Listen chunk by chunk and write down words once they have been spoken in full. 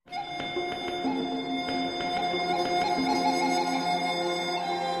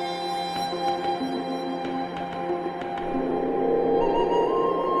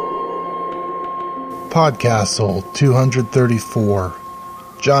PodCastle 234,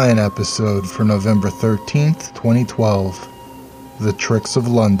 Giant Episode for November 13th, 2012, The Tricks of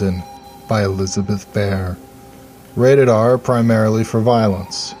London by Elizabeth Bear. Rated R, primarily for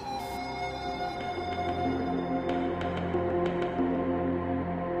violence.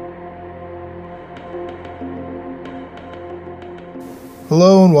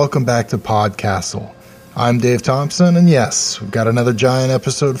 Hello and welcome back to PodCastle. I'm Dave Thompson, and yes, we've got another giant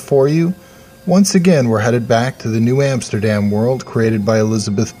episode for you. Once again, we're headed back to the New Amsterdam world created by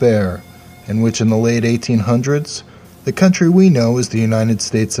Elizabeth Bear, in which in the late 1800s, the country we know as the United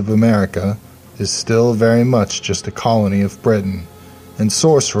States of America is still very much just a colony of Britain, and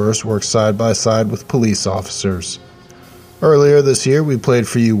sorcerers work side by side with police officers. Earlier this year, we played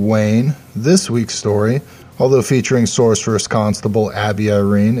for you Wayne. This week's story, although featuring sorceress constable Abby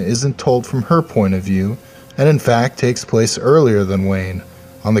Irene, isn't told from her point of view, and in fact takes place earlier than Wayne,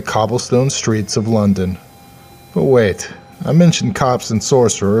 on the cobblestone streets of London. But wait, I mentioned cops and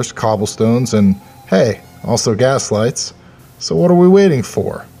sorcerers, cobblestones, and, hey, also gaslights. So what are we waiting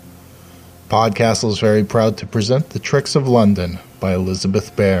for? PodCastle is very proud to present The Tricks of London by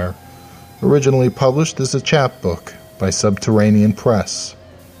Elizabeth Bear, originally published as a chapbook by Subterranean Press.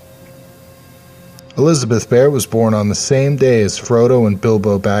 Elizabeth Bear was born on the same day as Frodo and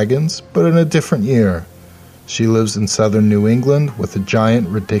Bilbo Baggins, but in a different year. She lives in southern New England with a giant,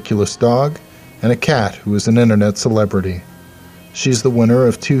 ridiculous dog and a cat who is an internet celebrity. She's the winner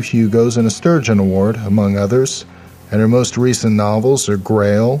of 2 Hugos and a Sturgeon Award, among others, and her most recent novels are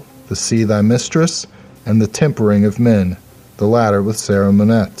Grail, The See Thy Mistress, and The Tempering of Men, the latter with Sarah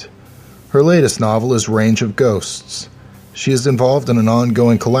Monette. Her latest novel is Range of Ghosts. She is involved in an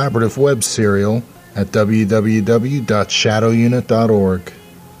ongoing collaborative web serial at www.shadowunit.org.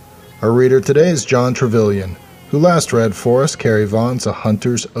 Our reader today is John Trevelyan, who last read for us Carrie Vaughan's A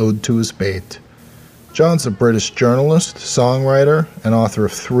Hunter's Ode to His Bait. John's a British journalist, songwriter, and author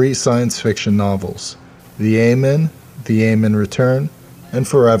of 3 science fiction novels, The Amen Return, and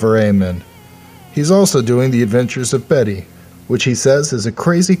Forever Amen. He's also doing The Adventures of Betty, which he says is a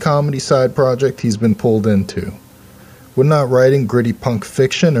crazy comedy side project he's been pulled into. When not writing gritty punk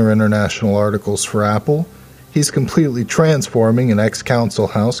fiction or international articles for Apple, he's completely transforming an ex-council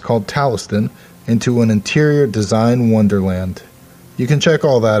house called Talistan into an interior design wonderland. You can check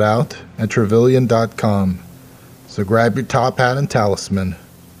all that out at Trevelyan.com. So grab your top hat and talisman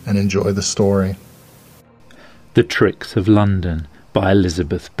and enjoy the story. The Tricks of London by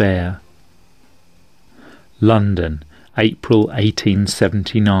Elizabeth Bear. London, April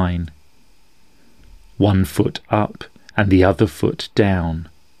 1879. 1 foot up and the other foot down.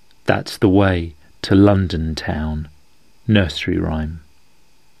 That's the way to London town. Nursery rhyme.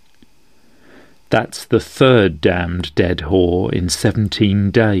 That's the 3rd damned dead whore in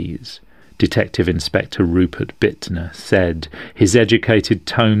 17 days, Detective Inspector Rupert Bittner said, his educated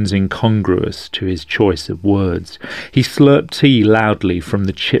tones incongruous to his choice of words. He slurped tea loudly from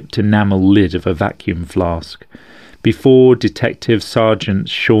the chipped enamel lid of a vacuum flask. Before Detective Sergeant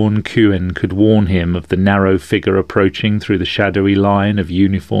Sean Kewen could warn him of the narrow figure approaching through the shadowy line of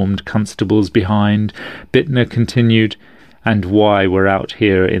uniformed constables behind, Bittner continued, "And why we're out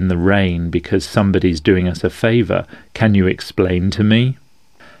here in the rain, because somebody's doing us a favour. Can you explain to me?"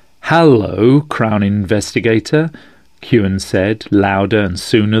 "Hello, Crown Investigator," Kewen said, louder and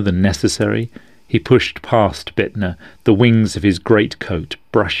sooner than necessary. He pushed past Bittner, the wings of his greatcoat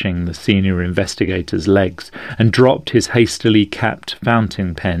brushing the senior investigator's legs, and dropped his hastily capped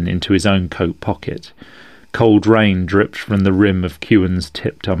fountain pen into his own coat pocket. Cold rain dripped from the rim of Kewen's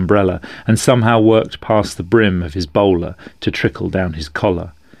tipped umbrella, and somehow worked past the brim of his bowler to trickle down his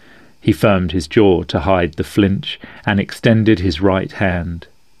collar. He firmed his jaw to hide the flinch, and extended his right hand.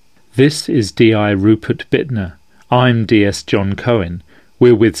 "This is D.I. Rupert Bittner. I'm D.S. John Cohen.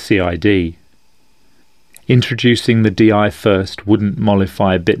 We're with CID." Introducing the D.I. first wouldn't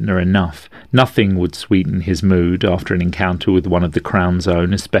mollify Bittner enough. Nothing would sweeten his mood after an encounter with one of the Crown's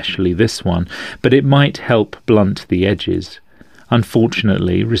own, especially this one, but it might help blunt the edges.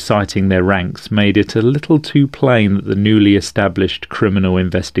 Unfortunately, reciting their ranks made it a little too plain that the newly established Criminal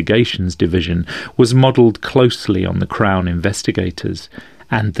Investigations Division was modelled closely on the Crown investigators,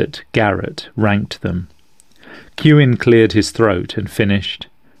 and that Garrett ranked them. Kewen cleared his throat and finished,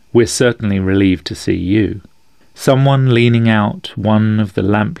 "We're certainly relieved to see you." Someone leaning out one of the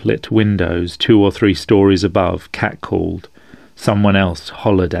lamp-lit windows 2 or 3 stories above catcalled. Someone else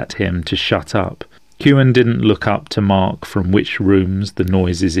hollered at him to shut up. Kewen didn't look up to mark from which rooms the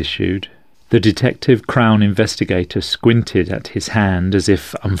noises issued. The detective Crown investigator squinted at his hand as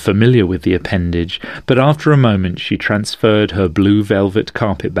if unfamiliar with the appendage, but after a moment she transferred her blue velvet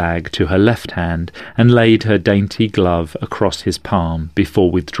carpet bag to her left hand and laid her dainty glove across his palm before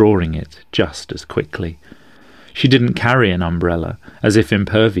withdrawing it just as quickly. She didn't carry an umbrella, as if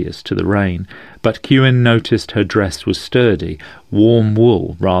impervious to the rain, but Kewin noticed her dress was sturdy, warm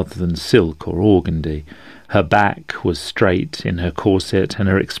wool rather than silk or organdy. Her back was straight in her corset, and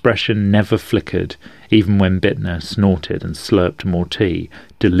her expression never flickered, even when Bittner snorted and slurped more tea,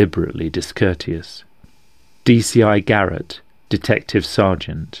 deliberately discourteous. DCI Garrett, Detective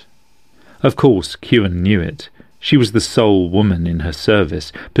Sergeant. Of course, Kewin knew it. She was the sole woman in her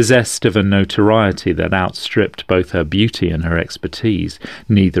service, possessed of a notoriety that outstripped both her beauty and her expertise,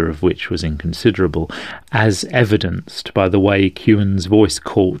 neither of which was inconsiderable, as evidenced by the way Kewin's voice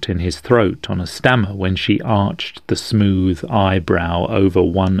caught in his throat on a stammer when she arched the smooth eyebrow over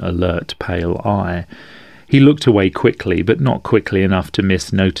one alert pale eye. He looked away quickly, but not quickly enough to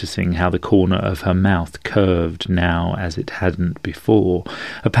miss noticing how the corner of her mouth curved now as it hadn't before.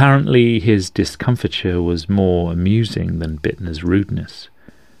 Apparently his discomfiture was more amusing than Bittner's rudeness.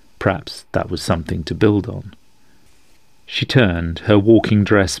 Perhaps that was something to build on. She turned, her walking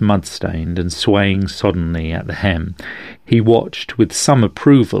dress mud-stained and swaying soddenly at the hem. He watched with some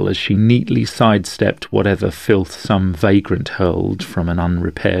approval as she neatly sidestepped whatever filth some vagrant hurled from an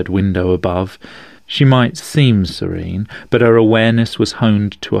unrepaired window above. She might seem serene, but her awareness was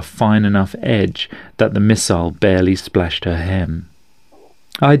honed to a fine enough edge that the missile barely splashed her hem.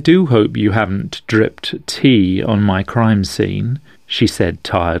 "I do hope you haven't dripped tea on my crime scene," she said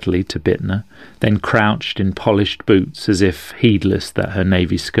tiredly to Bittner, then crouched in polished boots as if heedless that her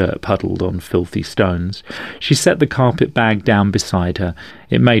navy skirt puddled on filthy stones. She set the carpet bag down beside her.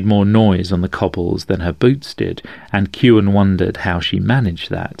 It made more noise on the cobbles than her boots did, and Kewin wondered how she managed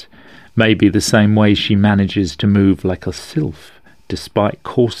that. Maybe the same way she manages to move like a sylph, despite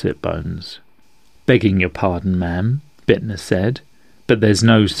corset bones. "Begging your pardon, ma'am," Bittner said, "but there's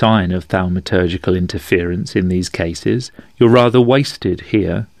no sign of thaumaturgical interference in these cases. You're rather wasted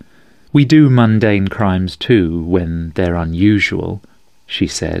here." "We do mundane crimes too, when they're unusual," she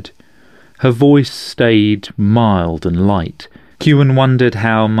said. Her voice stayed mild and light. Kewin wondered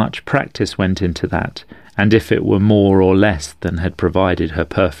how much practice went into that, and if it were more or less than had provided her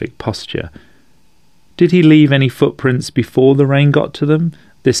perfect posture. "Did he leave any footprints before the rain got to them?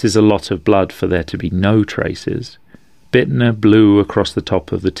 This is a lot of blood for there to be no traces." Bittner blew across the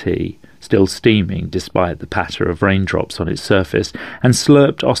top of the tea, still steaming despite the patter of raindrops on its surface, and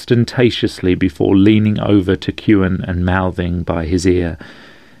slurped ostentatiously before leaning over to Kewin and mouthing by his ear,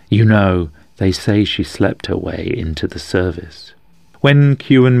 "You know, they say she slept her way into the service." When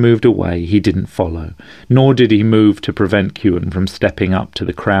Kewin moved away, he didn't follow, nor did he move to prevent Kewin from stepping up to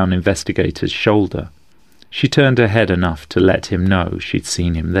the Crown investigator's shoulder. She turned her head enough to let him know she'd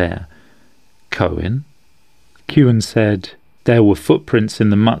seen him there. "Cohen?" Kewin said. There were footprints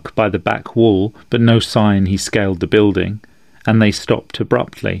in the muck by the back wall, but no sign he scaled the building, and they stopped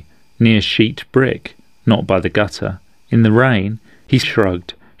abruptly, near sheet brick, not by the gutter. In the rain, he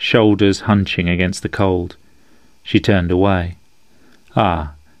shrugged, shoulders hunching against the cold. She turned away.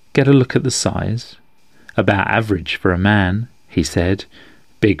 "Ah, get a look at the size." "About average for a man," he said.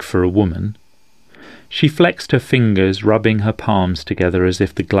 "Big for a woman." She flexed her fingers, rubbing her palms together as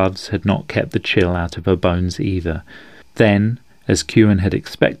if the gloves had not kept the chill out of her bones either. Then, as Kewin had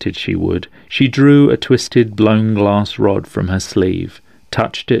expected she would, she drew a twisted blown glass rod from her sleeve,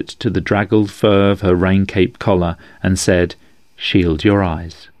 touched it to the draggled fur of her rain-caped collar, and said, "Shield your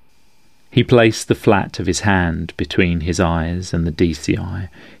eyes." He placed the flat of his hand between his eyes and the DCI,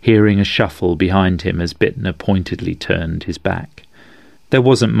 hearing a shuffle behind him as Bittner pointedly turned his back. There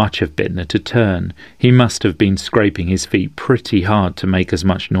wasn't much of Bittner to turn. He must have been scraping his feet pretty hard to make as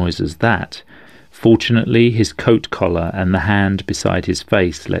much noise as that. Fortunately, his coat collar and the hand beside his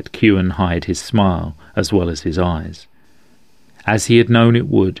face let Kewin hide his smile as well as his eyes. As he had known it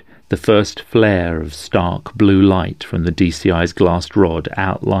would, the first flare of stark blue light from the DCI's glassed rod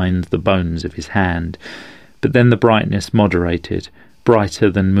outlined the bones of his hand, but then the brightness moderated, brighter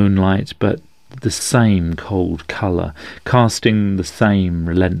than moonlight, but the same cold colour, casting the same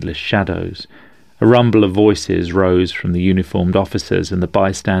relentless shadows. A rumble of voices rose from the uniformed officers and the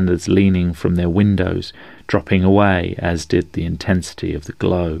bystanders leaning from their windows, dropping away, as did the intensity of the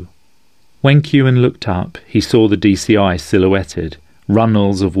glow. When Kewin looked up, he saw the DCI silhouetted,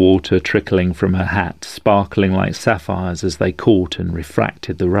 runnels of water trickling from her hat, sparkling like sapphires as they caught and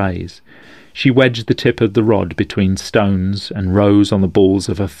refracted the rays. She wedged the tip of the rod between stones and rose on the balls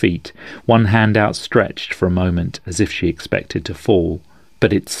of her feet, one hand outstretched for a moment as if she expected to fall.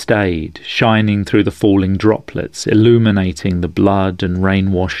 But it stayed, shining through the falling droplets, illuminating the blood and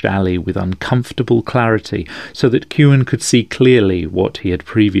rain-washed alley with uncomfortable clarity, so that Kieran could see clearly what he had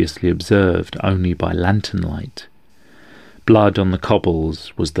previously observed only by lantern light. Blood on the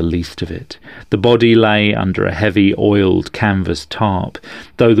cobbles was the least of it. The body lay under a heavy oiled canvas tarp,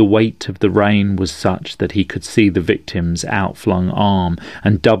 though the weight of the rain was such that he could see the victim's outflung arm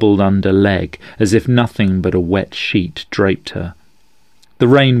and doubled under leg, as if nothing but a wet sheet draped her. The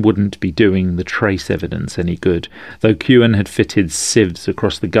rain wouldn't be doing the trace evidence any good, though Kieran had fitted sieves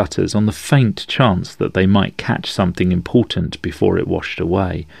across the gutters on the faint chance that they might catch something important before it washed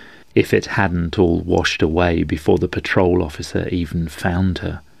away, if it hadn't all washed away before the patrol officer even found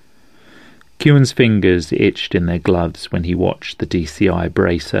her. Kieran's fingers itched in their gloves when he watched the DCI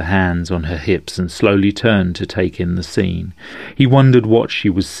brace her hands on her hips and slowly turn to take in the scene. He wondered what she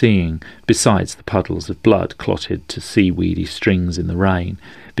was seeing, besides the puddles of blood clotted to seaweedy strings in the rain,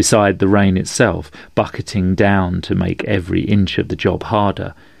 beside the rain itself bucketing down to make every inch of the job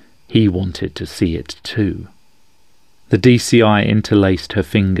harder. He wanted to see it too. The DCI interlaced her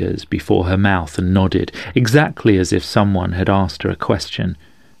fingers before her mouth and nodded, exactly as if someone had asked her a question.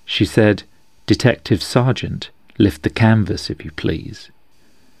 She said, "Detective Sergeant, lift the canvas, if you please."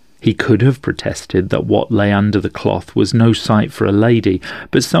 He could have protested that what lay under the cloth was no sight for a lady,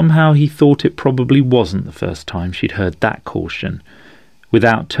 but somehow he thought it probably wasn't the first time she'd heard that caution.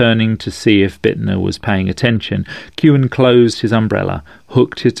 Without turning to see if Bittner was paying attention, Kieran closed his umbrella,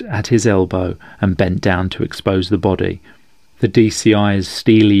 hooked it at his elbow, and bent down to expose the body. The DCI's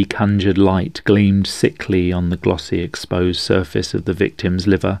steely conjured light gleamed sickly on the glossy exposed surface of the victim's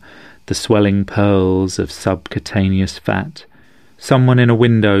liver, the swelling pearls of subcutaneous fat. Someone in a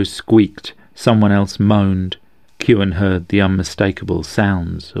window squeaked, someone else moaned. Kieran heard the unmistakable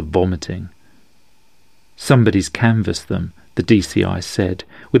sounds of vomiting. "Somebody's canvassed them," the DCI said,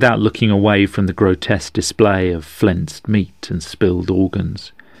 without looking away from the grotesque display of flensed meat and spilled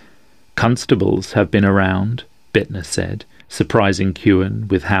organs. "Constables have been around," Bittner said, surprising Kieran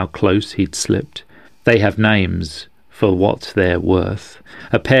with how close he'd slipped. "They have names, for what they're worth.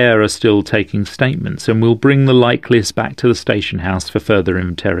 A pair are still taking statements, and we'll bring the likeliest back to the station house for further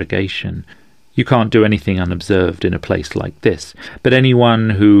interrogation. You can't do anything unobserved in a place like this, but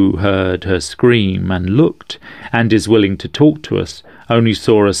anyone who heard her scream and looked, and is willing to talk to us, only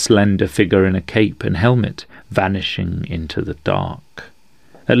saw a slender figure in a cape and helmet vanishing into the dark.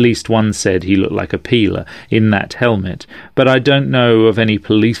 At least one said he looked like a peeler in that helmet, but I don't know of any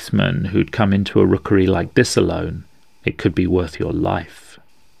policeman who'd come into a rookery like this alone. It could be worth your life."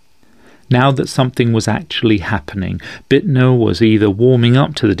 Now that something was actually happening, Bittner was either warming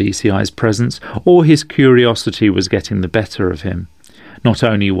up to the DCI's presence, or his curiosity was getting the better of him. Not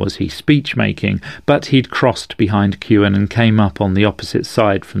only was he speech-making, but he'd crossed behind Kieran and came up on the opposite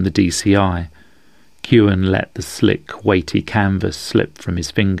side from the DCI. Kieran let the slick, weighty canvas slip from his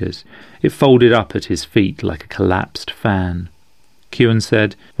fingers. It folded up at his feet like a collapsed fan. Kieran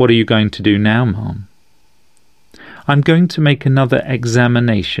said, "What are you going to do now, Mom?" "I'm going to make another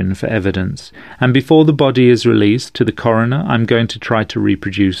examination for evidence, and before the body is released to the coroner, I'm going to try to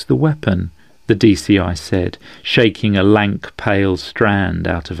reproduce the weapon," the DCI said, shaking a lank, pale strand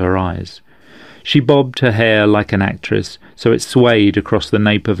out of her eyes. She bobbed her hair like an actress, so it swayed across the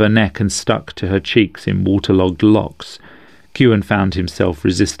nape of her neck and stuck to her cheeks in waterlogged locks. Kieran found himself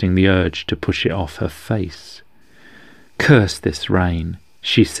resisting the urge to push it off her face. "Curse this rain,"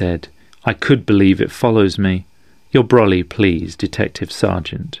 she said. "I could believe it follows me. Your brolly, please, Detective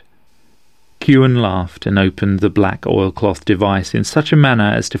Sergeant." Kieran laughed and opened the black oilcloth device in such a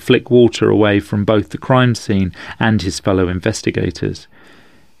manner as to flick water away from both the crime scene and his fellow investigators.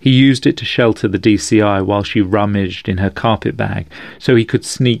 He used it to shelter the DCI while she rummaged in her carpet bag, so he could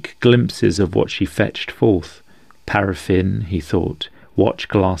sneak glimpses of what she fetched forth. Paraffin, he thought, watch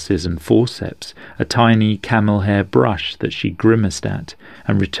glasses and forceps, a tiny camel-hair brush that she grimaced at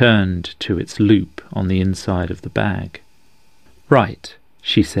and returned to its loop on the inside of the bag. "Right,"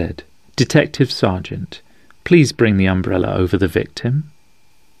 she said. "Detective Sergeant, please bring the umbrella over the victim."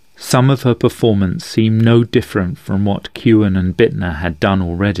 Some of her performance seemed no different from what Kieran and Bittner had done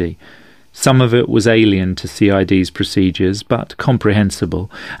already. Some of it was alien to CID's procedures, but comprehensible,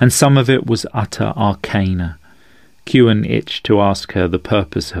 and some of it was utter arcana. Kieran itched to ask her the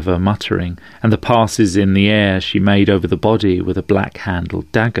purpose of her muttering, and the passes in the air she made over the body with a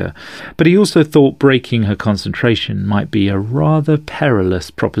black-handled dagger, but he also thought breaking her concentration might be a rather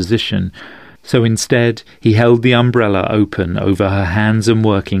perilous proposition, so instead he held the umbrella open over her hands and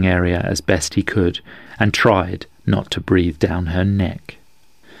working area as best he could, and tried not to breathe down her neck.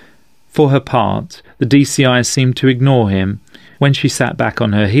 For her part, the DCI seemed to ignore him. When she sat back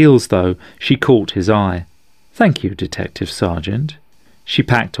on her heels, though, she caught his eye. "Thank you, Detective Sergeant." She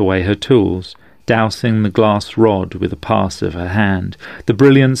packed away her tools, dousing the glass rod with a pass of her hand. The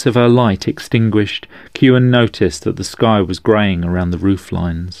brilliance of her light extinguished, Kewen noticed that the sky was greying around the roof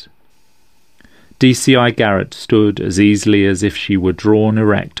lines. DCI Garrett stood as easily as if she were drawn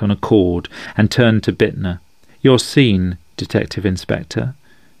erect on a cord and turned to Bittner. "Your scene, Detective Inspector.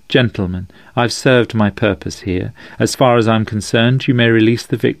 Gentlemen, I've served my purpose here. As far as I'm concerned, you may release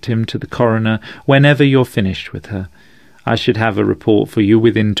the victim to the coroner whenever you're finished with her. I should have a report for you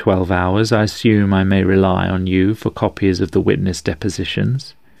within 12 hours. I assume I may rely on you for copies of the witness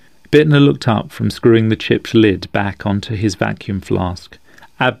depositions." Bittner looked up from screwing the chipped lid back onto his vacuum flask.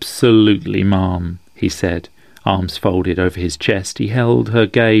 "Absolutely, ma'am," he said. Arms folded over his chest, he held her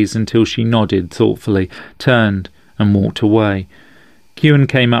gaze until she nodded thoughtfully, turned, and walked away. Kewen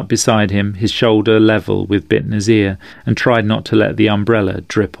came up beside him, his shoulder level with Bittner's ear, and tried not to let the umbrella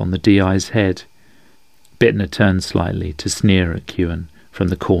drip on the DI's head. Bittner turned slightly to sneer at Kewen from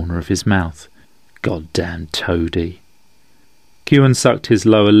the corner of his mouth. "Goddamn toady." Kewen sucked his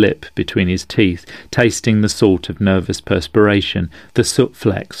lower lip between his teeth, tasting the salt of nervous perspiration, the soot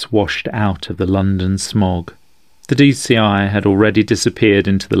flecks washed out of the London smog. The DCI had already disappeared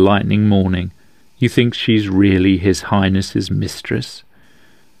into the lightning morning. "You think she's really His Highness's mistress?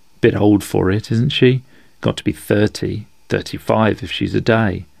 Bit old for it, isn't she? Got to be 30, 35 if she's a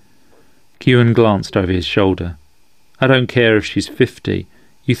day." Kewen glanced over his shoulder. "I don't care if she's 50.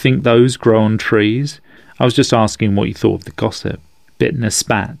 You think those grow on trees? I was just asking what you thought of the gossip." Bittner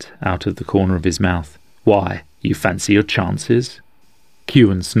spat out of the corner of his mouth. "Why, you fancy your chances?"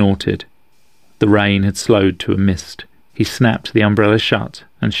 Kewen snorted. The rain had slowed to a mist. He snapped the umbrella shut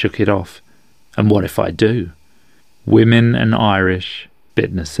and shook it off. "And what if I do?" "Women and Irish,"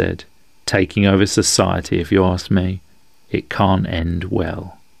 Bittner said. "Taking over society, if you ask me. It can't end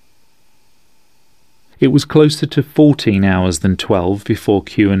well." It was closer to 14 hours than 12 before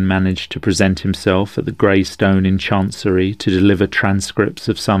Kewen managed to present himself at the Greystone in Chancery to deliver transcripts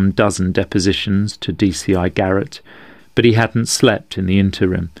of some dozen depositions to DCI Garrett, but he hadn't slept in the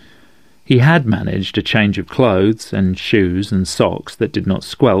interim. He had managed a change of clothes and shoes and socks that did not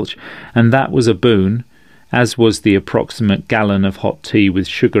squelch, and that was a boon, as was the approximate gallon of hot tea with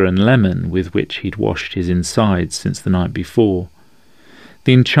sugar and lemon with which he'd washed his insides since the night before.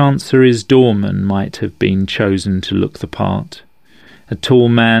 The Enchancery's doorman might have been chosen to look the part. A tall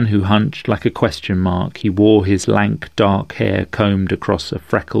man who hunched like a question mark, he wore his lank dark hair combed across a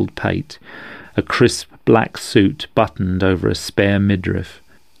freckled pate, a crisp black suit buttoned over a spare midriff.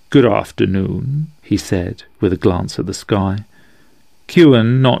 "Good afternoon," he said, with a glance at the sky.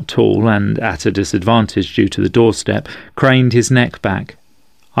 Kewen, not tall and at a disadvantage due to the doorstep, craned his neck back.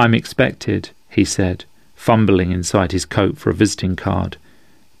 "I'm expected," he said, fumbling inside his coat for a visiting card.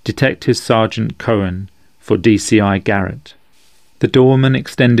 "Detective Sergeant Cohen, for DCI Garrett." The doorman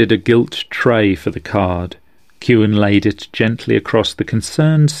extended a gilt tray for the card. Kewen laid it gently across the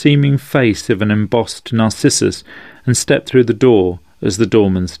concerned-seeming face of an embossed Narcissus and stepped through the door as the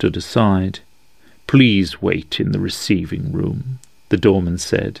doorman stood aside. "Please wait in the receiving room," the doorman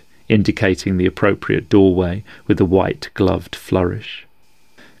said, indicating the appropriate doorway with a white-gloved flourish.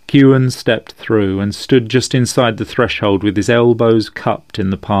 Kewen stepped through and stood just inside the threshold with his elbows cupped in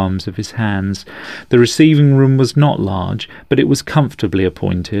the palms of his hands. The receiving room was not large, but it was comfortably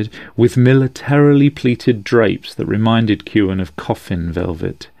appointed, with militarily pleated drapes that reminded Kewen of coffin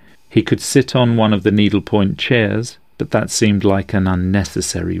velvet. He could sit on one of the needlepoint chairs, but that seemed like an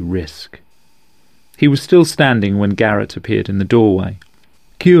unnecessary risk. He was still standing when Garrett appeared in the doorway.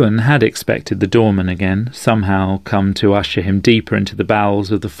 Kewen had expected the doorman again, somehow come to usher him deeper into the bowels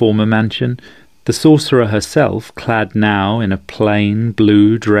of the former mansion. The sorcerer herself, clad now in a plain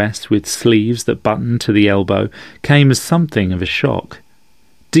blue dress with sleeves that buttoned to the elbow, came as something of a shock.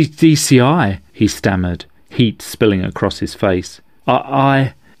 DCI, he stammered, heat spilling across his face.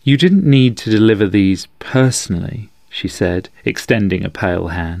 You didn't need to deliver these personally, she said, extending a pale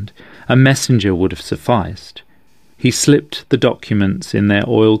hand. A messenger would have sufficed. He slipped the documents in their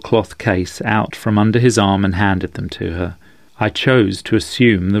oilcloth case out from under his arm and handed them to her. I chose to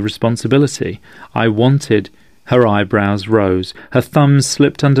assume the responsibility. I wanted... Her eyebrows rose. Her thumbs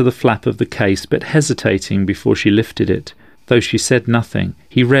slipped under the flap of the case, but hesitating before she lifted it. Though she said nothing,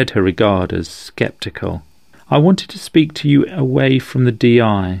 he read her regard as sceptical. I wanted to speak to you away from the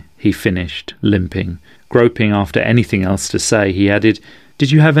DI, he finished, limping. Groping after anything else to say, he added, Did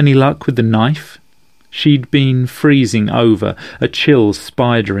you have any luck with the knife? She'd been freezing over, a chill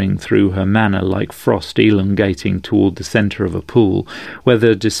spidering through her manner like frost elongating toward the centre of a pool,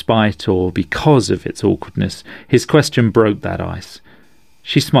 whether despite or because of its awkwardness, his question broke that ice.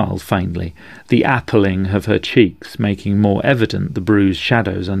 She smiled faintly, the appling of her cheeks making more evident the bruised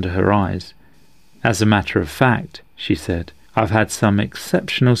shadows under her eyes. "As a matter of fact," she said, "I've had some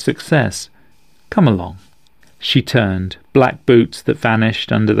exceptional success. Come along." She turned, black boots that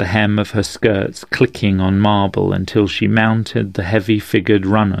vanished under the hem of her skirts clicking on marble until she mounted the heavy-figured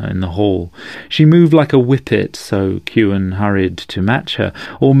runner in the hall. She moved like a whippet, so Kewen hurried to match her,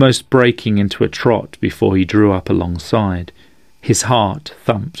 almost breaking into a trot before he drew up alongside. His heart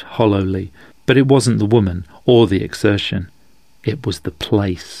thumped hollowly, but it wasn't the woman or the exertion. It was the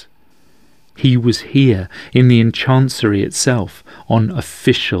place. He was here, in the Enchancery itself, on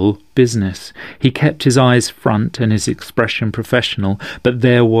official business. He kept his eyes front and his expression professional, but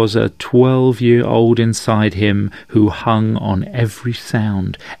there was a 12-year-old inside him who hung on every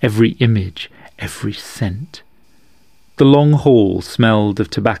sound, every image, every scent. The long hall smelled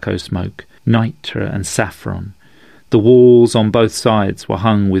of tobacco smoke, nitre and saffron. The walls on both sides were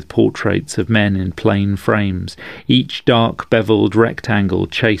hung with portraits of men in plain frames, each dark bevelled rectangle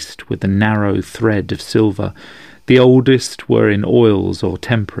chased with a narrow thread of silver. The oldest were in oils or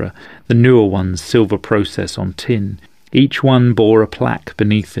tempera, the newer ones silver process on tin. Each one bore a plaque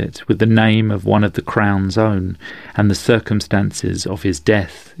beneath it with the name of one of the crown's own, and the circumstances of his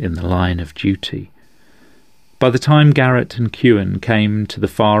death in the line of duty. By the time Garrett and Kewen came to the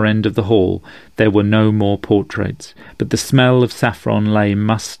far end of the hall, there were no more portraits, but the smell of saffron lay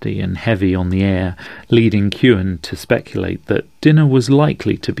musty and heavy on the air, leading Kewen to speculate that dinner was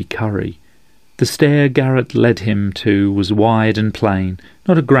likely to be curry. The stair Garrett led him to was wide and plain,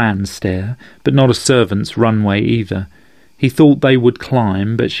 not a grand stair, but not a servant's runway either. He thought they would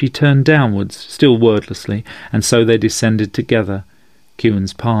climb, but she turned downwards, still wordlessly, and so they descended together.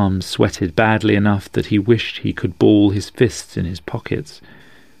 Kewen's palms sweated badly enough that he wished he could ball his fists in his pockets.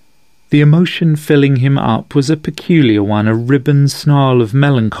 The emotion filling him up was a peculiar one, a ribbon snarl of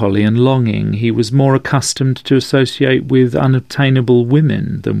melancholy and longing he was more accustomed to associate with unobtainable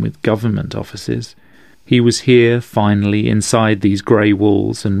women than with government offices. He was here, finally, inside these grey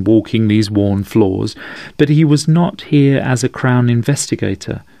walls and walking these worn floors, but he was not here as a Crown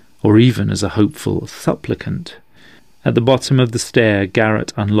investigator, or even as a hopeful supplicant. At the bottom of the stair,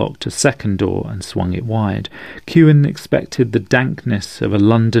 Garrett unlocked a second door and swung it wide. Kewen expected the dankness of a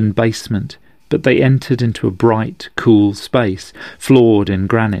London basement, but they entered into a bright, cool space, floored in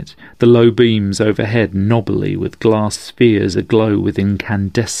granite, the low beams overhead knobbly with glass spheres aglow with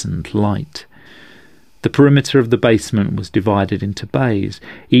incandescent light. The perimeter of the basement was divided into bays,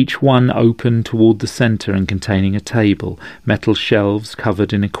 each one open toward the centre and containing a table, metal shelves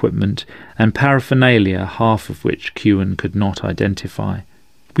covered in equipment, and paraphernalia, half of which Kewen could not identify.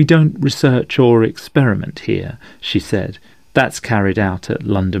 "We don't research or experiment here," she said. "That's carried out at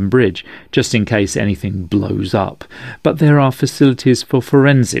London Bridge, just in case anything blows up. But there are facilities for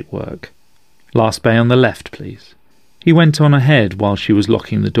forensic work. Last bay on the left, please." He went on ahead while she was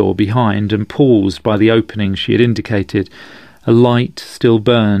locking the door behind and paused by the opening she had indicated. A light still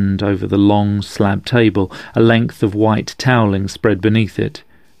burned over the long slab table, a length of white toweling spread beneath it.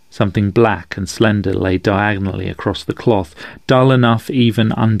 Something black and slender lay diagonally across the cloth, dull enough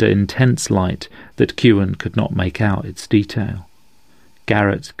even under intense light that Kewen could not make out its detail.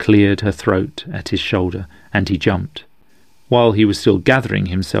 Garrett cleared her throat at his shoulder, and he jumped. While he was still gathering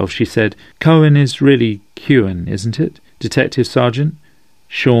himself, she said, "Cohen is really Kewen, isn't it, Detective Sergeant?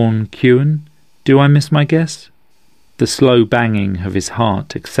 Sean Kewen? Do I miss my guess?" The slow banging of his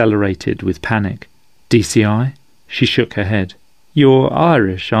heart accelerated with panic. "DCI?" She shook her head. "You're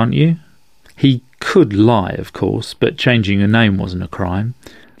Irish, aren't you?" He could lie, of course, but changing your name wasn't a crime.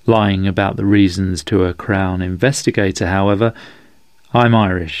 Lying about the reasons to a Crown investigator, however. "I'm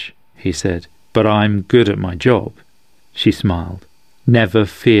Irish," he said, "but I'm good at my job." She smiled. "Never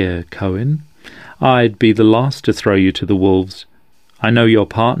fear, Cohen. I'd be the last to throw you to the wolves. I know your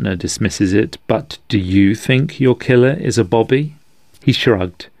partner dismisses it, but do you think your killer is a bobby?" He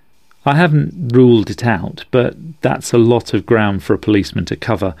shrugged. "I haven't ruled it out, but that's a lot of ground for a policeman to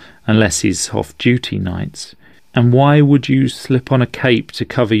cover, unless he's off-duty nights. And why would you slip on a cape to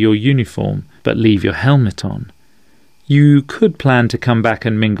cover your uniform, but leave your helmet on? You could plan to come back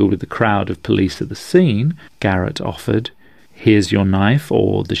and mingle with the crowd of police at the scene," Garrett offered. "Here's your knife,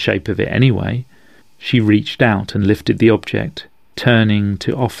 or the shape of it anyway." She reached out and lifted the object, turning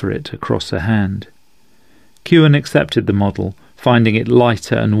to offer it across her hand. Kewen accepted the model, finding it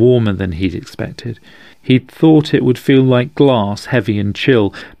lighter and warmer than he'd expected. He'd thought it would feel like glass, heavy and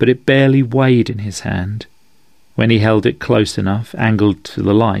chill, but it barely weighed in his hand. When he held it close enough, angled to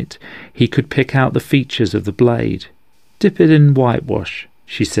the light, he could pick out the features of the blade. "Dip it in whitewash,"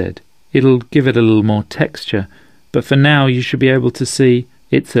 she said. "It'll give it a little more texture, but for now you should be able to see."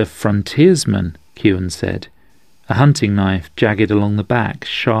 "It's a frontiersman," Kewen said. A hunting knife, jagged along the back,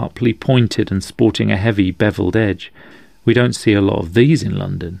 sharply pointed and sporting a heavy beveled edge. "We don't see a lot of these in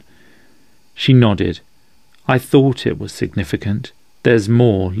London." She nodded. "I thought it was significant. There's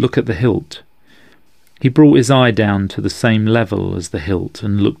more. Look at the hilt." He brought his eye down to the same level as the hilt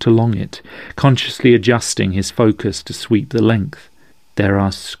and looked along it, consciously adjusting his focus to sweep the length. "There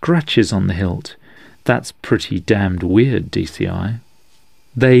are scratches on the hilt. That's pretty damned weird, DCI."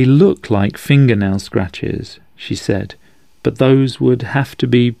 "They look like fingernail scratches," she said, "but those would have to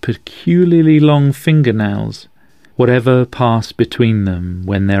be peculiarly long fingernails." Whatever passed between them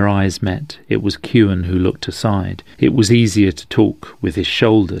when their eyes met, it was Kewen who looked aside. It was easier to talk with his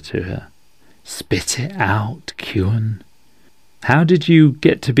shoulder to her. "Spit it out, Kewen." "How did you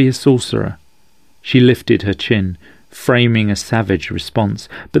get to be a sorcerer?" She lifted her chin, framing a savage response,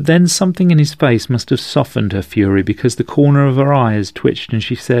 but then something in his face must have softened her fury because the corner of her eyes twitched and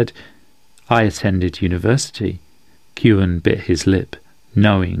she said, "I attended university." Kewen bit his lip,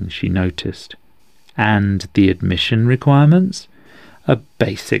 knowing she noticed. "And the admission requirements?" "A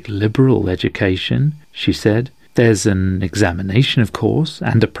basic liberal education," she said. "There's an examination, of course,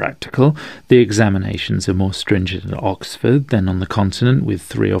 and a practical. The examinations are more stringent at Oxford than on the continent, with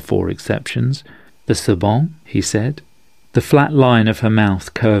 3 or 4 exceptions." "The Sorbonne," he said. The flat line of her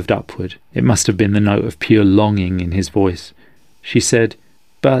mouth curved upward. It must have been the note of pure longing in his voice. She said,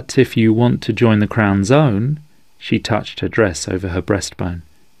 "But if you want to join the Crown's Own," she touched her dress over her breastbone,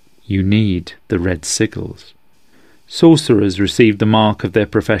 "you need the red sigils." Sorcerers received the mark of their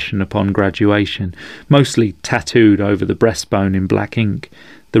profession upon graduation, mostly tattooed over the breastbone in black ink.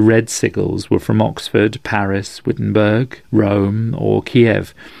 The red sigils were from Oxford, Paris, Wittenberg, Rome, or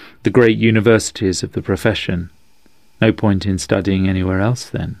Kiev, the great universities of the profession. "No point in studying anywhere else,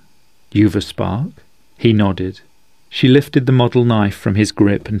 then." "You've a spark?" He nodded. She lifted the model knife from his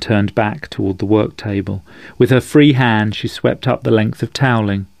grip and turned back toward the work table. With her free hand she swept up the length of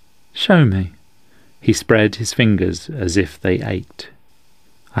toweling. "Show me." He spread his fingers as if they ached.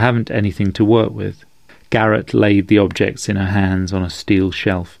 "I haven't anything to work with." Garrett laid the objects in her hands on a steel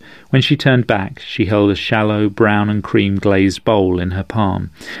shelf. When she turned back, she held a shallow brown and cream glazed bowl in her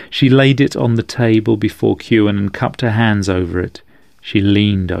palm. She laid it on the table before Kewen and cupped her hands over it. She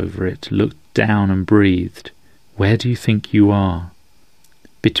leaned over it, looked down and breathed. "Where do you think you are?"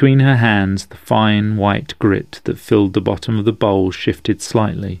 Between her hands, the fine white grit that filled the bottom of the bowl shifted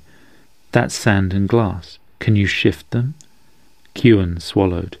slightly. "That's sand and glass. Can you shift them?" Kewen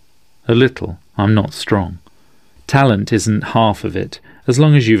swallowed. "A little. I'm not strong." "Talent isn't half of it, as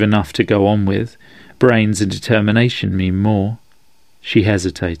long as you've enough to go on with. Brains and determination mean more." She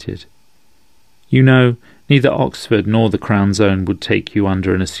hesitated. "You know, neither Oxford nor the Crown's Own would take you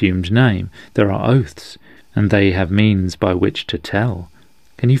under an assumed name. There are oaths, and they have means by which to tell.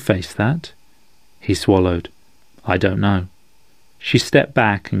 Can you face that?" He swallowed. "I don't know." She stepped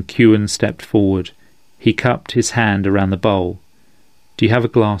back and Kewen stepped forward. He cupped his hand around the bowl. "Do you have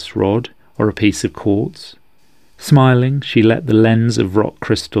a glass rod or a piece of quartz?" Smiling, she let the lens of rock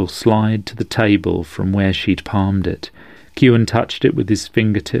crystal slide to the table from where she'd palmed it. Kewen touched it with his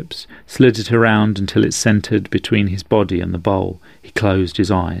fingertips, slid it around until it centered between his body and the bowl. He closed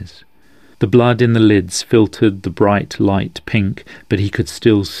his eyes. The blood in the lids filtered the bright light pink, but he could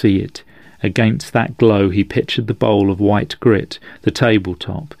still see it. Against that glow he pictured the bowl of white grit, the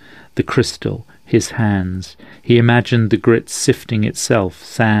tabletop, the crystal, his hands. He imagined the grit sifting itself,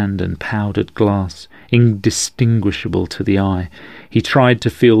 sand and powdered glass, indistinguishable to the eye. He tried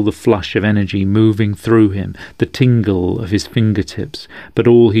to feel the flush of energy moving through him, the tingle of his fingertips, but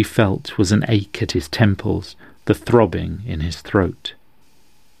all he felt was an ache at his temples, the throbbing in his throat.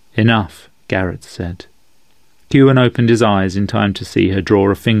 "Enough," Garrett said. Kewen opened his eyes in time to see her draw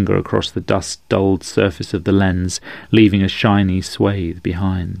a finger across the dust-dulled surface of the lens, leaving a shiny swathe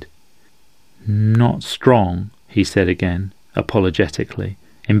behind. "Not strong," he said again, apologetically,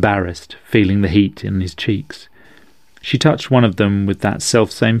 embarrassed, feeling the heat in his cheeks. She touched one of them with that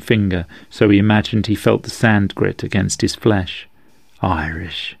self-same finger, so he imagined he felt the sand grit against his flesh.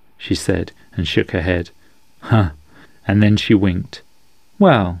 "Irish," she said, and shook her head. "Huh." And then she winked.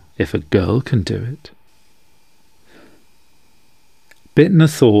 "Well, if a girl can do it." Bittner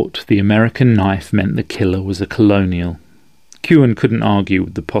thought the American knife meant the killer was a colonial. Kewen couldn't argue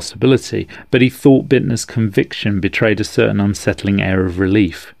with the possibility, but he thought Bittner's conviction betrayed a certain unsettling air of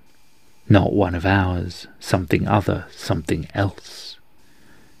relief. Not one of ours, something other, something else.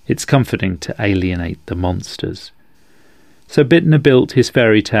 It's comforting to alienate the monsters. So Bittner built his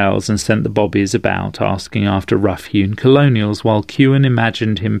fairy tales and sent the bobbies about asking after rough-hewn colonials, while Kewen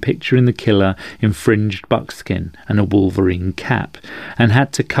imagined him picturing the killer in fringed buckskin and a wolverine cap, and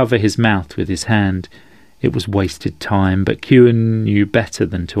had to cover his mouth with his hand. It was wasted time, but Kewen knew better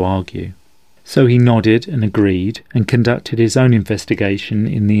than to argue. So he nodded and agreed, and conducted his own investigation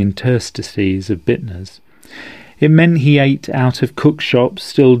in the interstices of Bittner's. It meant he ate out of cookshops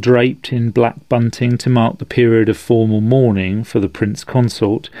still draped in black bunting to mark the period of formal mourning for the prince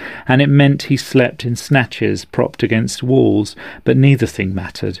consort, and it meant he slept in snatches propped against walls, but neither thing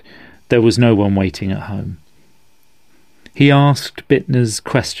mattered. There was no one waiting at home. He asked Bittner's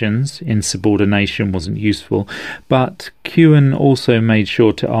questions. Insubordination wasn't useful, but Kewen also made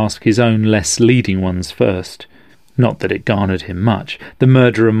sure to ask his own less leading ones first. Not that it garnered him much. The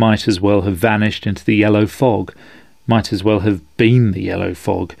murderer might as well have vanished into the yellow fog, might as well have been the yellow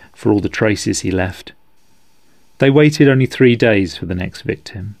fog for all the traces he left. They waited only 3 days for the next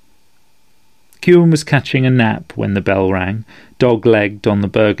victim. Kewen was catching a nap when the bell rang, dog-legged on the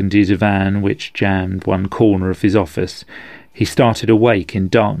burgundy divan which jammed one corner of his office. He started awake in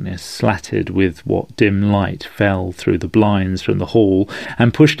darkness, slatted with what dim light fell through the blinds from the hall,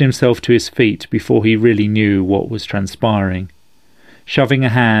 and pushed himself to his feet before he really knew what was transpiring. Shoving a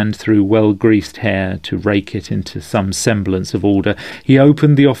hand through well-greased hair to rake it into some semblance of order, he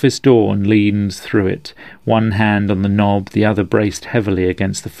opened the office door and leaned through it, one hand on the knob, the other braced heavily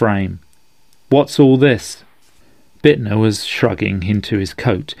against the frame. "What's all this?" Bittner was shrugging into his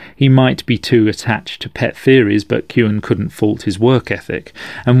coat. He might be too attached to pet theories, but Kewen couldn't fault his work ethic,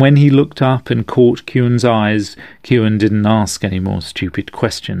 and when he looked up and caught Kewen's eyes, Kewen didn't ask any more stupid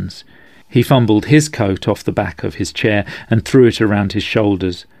questions. He fumbled his coat off the back of his chair and threw it around his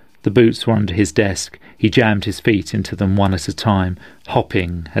shoulders. The boots were under his desk. He jammed his feet into them one at a time,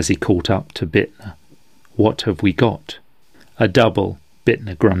 hopping as he caught up to Bittner. "What have we got?" "A double,"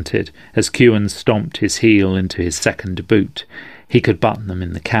 Bittner grunted, as Kewen stomped his heel into his second boot. He could button them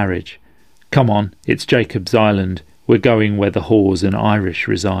in the carriage. "Come on, it's Jacob's Island. We're going where the Haws and Irish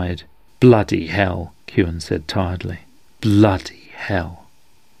reside." "Bloody hell," Kewen said tiredly. "Bloody hell."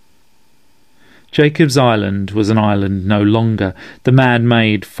 Jacob's Island was an island no longer, the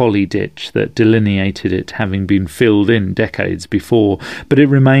man-made folly ditch that delineated it having been filled in decades before, but it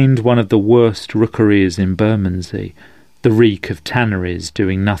remained one of the worst rookeries in Bermondsey, the reek of tanneries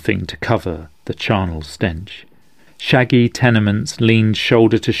doing nothing to cover the charnel stench. Shaggy tenements leaned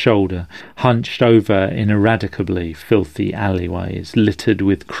shoulder to shoulder, hunched over ineradicably filthy alleyways littered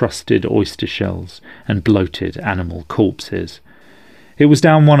with crusted oyster shells and bloated animal corpses. It was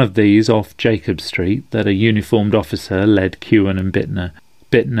down one of these, off Jacob Street, that a uniformed officer led Kewen and Bittner.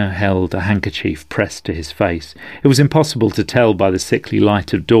 Bittner held a handkerchief pressed to his face. It was impossible to tell by the sickly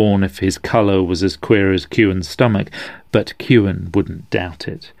light of dawn if his colour was as queer as Kewen's stomach, but Kewen wouldn't doubt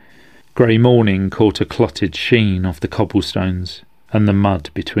it. Grey morning caught a clotted sheen off the cobblestones and the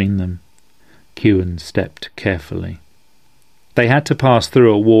mud between them. Kewen stepped carefully. They had to pass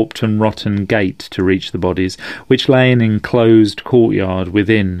through a warped and rotten gate to reach the bodies, which lay in an enclosed courtyard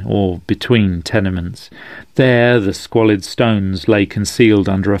within or between tenements. There the squalid stones lay concealed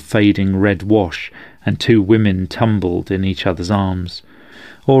under a fading red wash, and 2 women tumbled in each other's arms.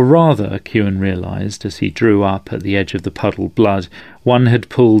 Or rather, Kewen realised, as he drew up at the edge of the puddled blood, one had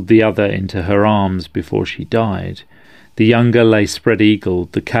pulled the other into her arms before she died. The younger lay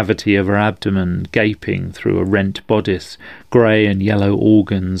spread-eagled, the cavity of her abdomen gaping through a rent bodice, grey and yellow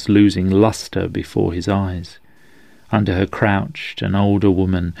organs losing lustre before his eyes. Under her crouched an older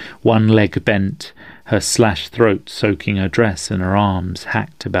woman, one leg bent, her slashed throat soaking her dress and her arms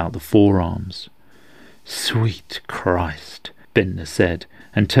hacked about the forearms. "Sweet Christ," Bittner said,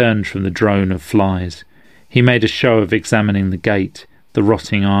 and turned from the drone of flies. He made a show of examining the gate, the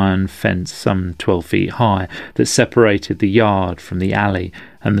rotting iron fence some 12 feet high that separated the yard from the alley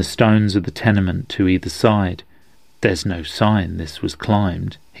and the stones of the tenement to either side. "There's no sign this was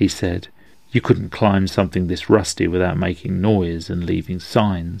climbed," he said. "You couldn't climb something this rusty without making noise and leaving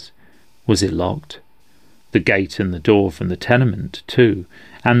signs. Was it locked?" "The gate and the door from the tenement, too,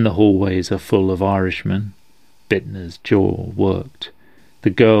 and the hallways are full of Irishmen." Bittner's jaw worked. The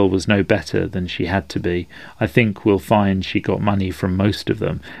girl was no better than she had to be. I think we'll find she got money from most of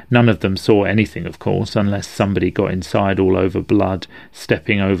them. None of them saw anything, of course, unless somebody got inside all over blood,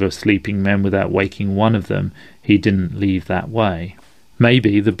 stepping over sleeping men without waking one of them. He didn't leave that way.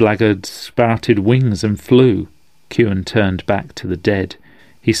 Maybe the blackguard sprouted wings and flew. Kewen turned back to the dead.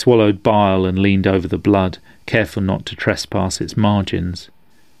 He swallowed bile and leaned over the blood, careful not to trespass its margins.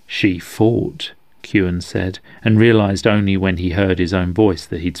 "She fought," Kewen said, and realised only when he heard his own voice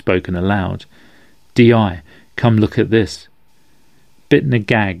that he'd spoken aloud. "D.I., come look at this." Bittner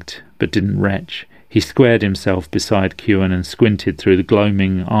gagged, but didn't retch. He squared himself beside Kewen and squinted through the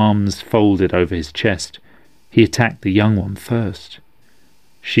gloaming, arms folded over his chest. He attacked the young one first.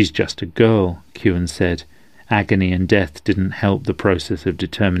 "She's just a girl," Kewen said. Agony and death didn't help the process of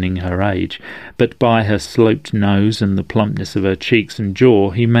determining her age, but by her sloped nose and the plumpness of her cheeks and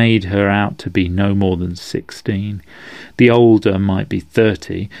jaw, he made her out to be no more than 16. The older might be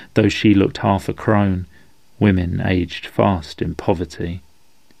 30, though she looked half a crone. Women aged fast in poverty.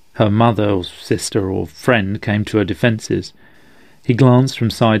 Her mother or sister or friend came to her defences. He glanced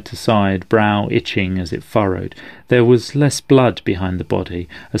from side to side, brow itching as it furrowed. There was less blood behind the body.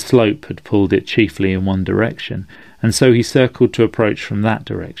 A slope had pulled it chiefly in one direction, and so he circled to approach from that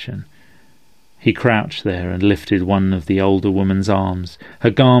direction. He crouched there and lifted one of the older woman's arms. Her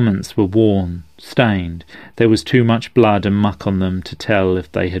garments were worn, stained. There was too much blood and muck on them to tell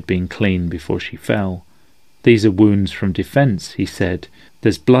if they had been clean before she fell. "These are wounds from defence," he said.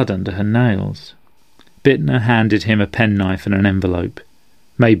 "There's blood under her nails." Bittner handed him a penknife and an envelope.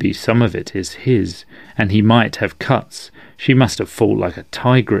 "Maybe some of it is his, and he might have cuts. She must have fought like a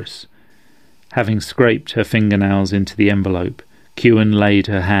tigress." Having scraped her fingernails into the envelope, Kewen laid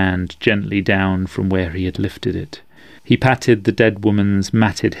her hand gently down from where he had lifted it. He patted the dead woman's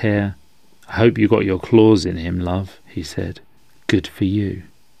matted hair. "I hope you got your claws in him, love," he said. "Good for you."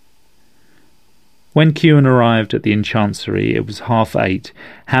 When Kewen arrived at the enchancery, it was 8:30,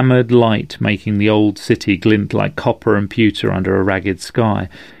 hammered light making the old city glint like copper and pewter under a ragged sky.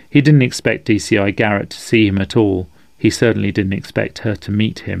 He didn't expect DCI Garrett to see him at all. He certainly didn't expect her to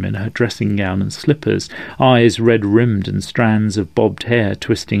meet him in her dressing gown and slippers, eyes red-rimmed and strands of bobbed hair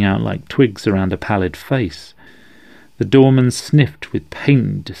twisting out like twigs around a pallid face. The doorman sniffed with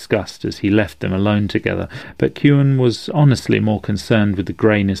pained disgust as he left them alone together, but Kewen was honestly more concerned with the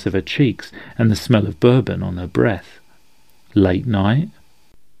greyness of her cheeks and the smell of bourbon on her breath. Late night?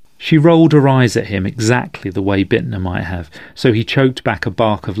 She rolled her eyes at him exactly the way Bittner might have, so he choked back a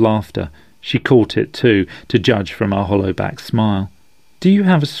bark of laughter. She caught it too, to judge from her hollow-back smile. "Do you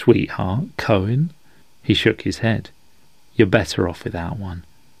have a sweetheart, Cohen?" He shook his head. "You're better off without one.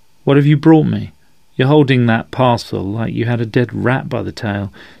 What have you brought me? You're holding that parcel like you had a dead rat by the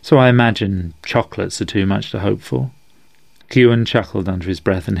tail, so I imagine chocolates are too much to hope for." Kewen chuckled under his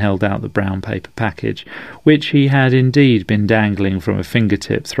breath and held out the brown paper package, which he had indeed been dangling from a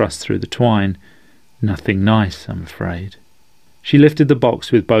fingertip thrust through the twine. "Nothing nice, I'm afraid." She lifted the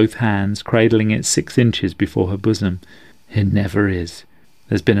box with both hands, cradling it 6 inches before her bosom. "It never is.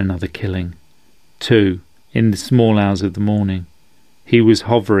 There's been another killing. 2, in the small hours of the morning." He was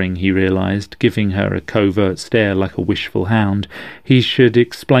hovering, he realised, giving her a covert stare like a wishful hound. He should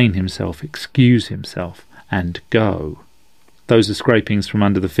explain himself, excuse himself, and go. "Those are scrapings from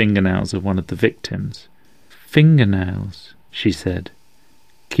under the fingernails of one of the victims." "Fingernails," she said.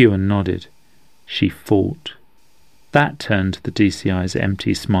 Kewen nodded. "She fought." That turned the DCI's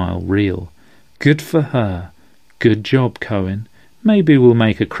empty smile real. "Good for her. Good job, Cohen. Maybe we'll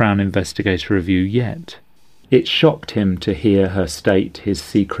make a Crown investigator of you yet." It shocked him to hear her state his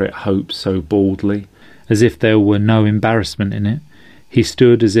secret hope so baldly, as if there were no embarrassment in it. He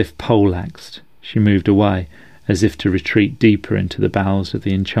stood as if poleaxed. She moved away, as if to retreat deeper into the bowels of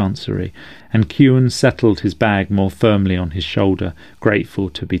the enchancery, and Kewen settled his bag more firmly on his shoulder, grateful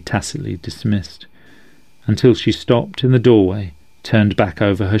to be tacitly dismissed, until she stopped in the doorway, turned back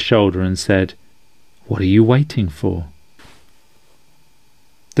over her shoulder and said, "What are you waiting for?"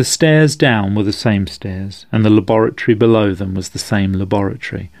 The stairs down were the same stairs, and the laboratory below them was the same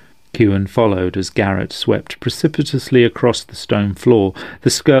laboratory. Kewen followed as Garrett swept precipitously across the stone floor, the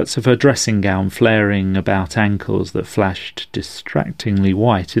skirts of her dressing gown flaring about ankles that flashed distractingly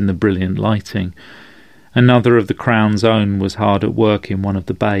white in the brilliant lighting. Another of the Crown's own was hard at work in one of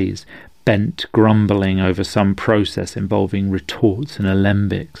the bays, bent grumbling over some process involving retorts and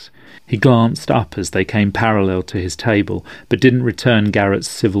alembics. He glanced up as they came parallel to his table, but didn't return Garrett's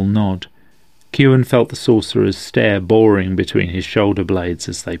civil nod. Kewen felt the sorcerer's stare boring between his shoulder blades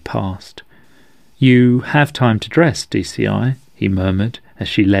as they passed. "You have time to dress, DCI," he murmured, as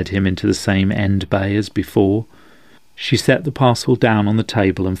she led him into the same end bay as before. She set the parcel down on the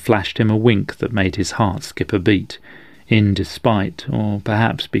table and flashed him a wink that made his heart skip a beat, in despite, or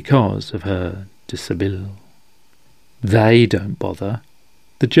perhaps because, of her dishabille. "They don't bother."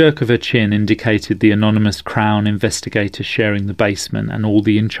 The jerk of her chin indicated the anonymous Crown investigator sharing the basement and all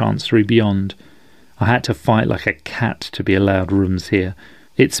the enchancery beyond. I had to fight like a cat to be allowed rooms here.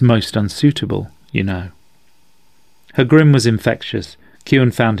 It's most unsuitable, you know." Her grin was infectious.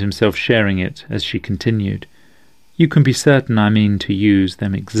 Kewen found himself sharing it as she continued. "You can be certain I mean to use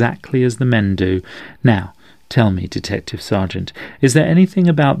them exactly as the men do. Now, tell me, Detective Sergeant, is there anything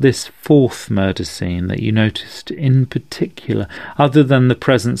about this fourth murder scene that you noticed in particular, other than the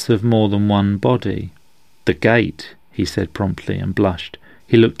presence of more than one body?" "The gate," he said promptly, and blushed.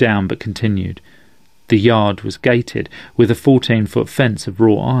 He looked down but continued. "The yard was gated, with a 14-foot fence of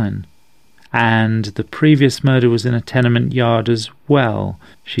wrought iron." "And the previous murder was in a tenement yard as well,"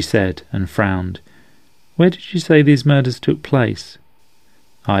 she said, and frowned. "Where did you say these murders took place?"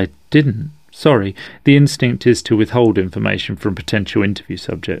 "I didn't. Sorry. The instinct is to withhold information from potential interview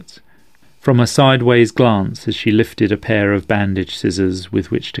subjects." From a sideways glance as she lifted a pair of bandage scissors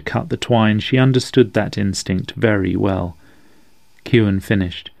with which to cut the twine, she understood that instinct very well. Kewen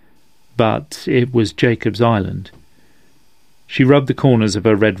finished. "But it was Jacob's Island." She rubbed the corners of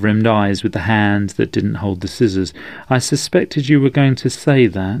her red-rimmed eyes with the hand that didn't hold the scissors. "I suspected you were going to say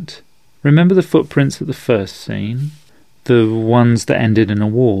that. Remember the footprints at the first scene? The ones that ended in a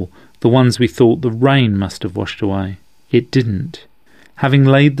wall. The ones we thought the rain must have washed away. It didn't." Having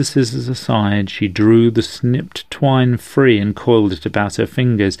laid the scissors aside, she drew the snipped twine free and coiled it about her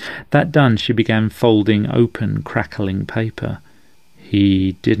fingers. That done, she began folding open, crackling paper.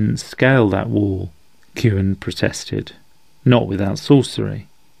 "He didn't scale that wall," Kewen protested. "Not without sorcery."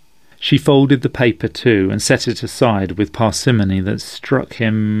 She folded the paper too, and set it aside with parsimony that struck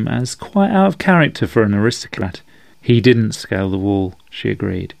him as quite out of character for an aristocrat. "He didn't scale the wall," she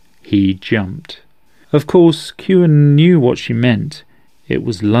agreed. "He jumped." Of course, Kewen knew what she meant. It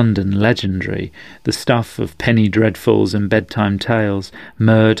was London legendary, the stuff of penny dreadfuls and bedtime tales,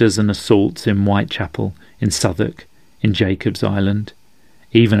 murders and assaults in Whitechapel, in Southwark, in Jacob's Island.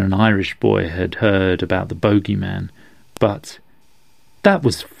 Even an Irish boy had heard about the bogeyman. But that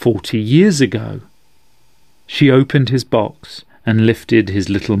was 40 years ago. She opened his box and lifted his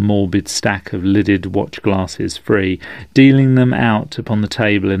little morbid stack of lidded watch glasses free, dealing them out upon the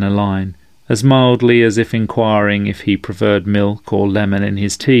table in a line. As mildly as if inquiring if he preferred milk or lemon in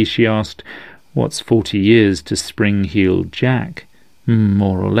his tea, she asked, "What's 40 years to Spring-Heeled Jack?"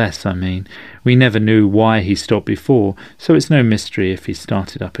 "More or less, I mean. We never knew why he stopped before, so it's no mystery if he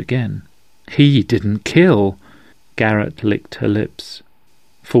started up again." "He didn't kill." Garrett licked her lips.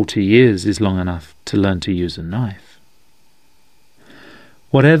 40 years is long enough to learn to use a knife.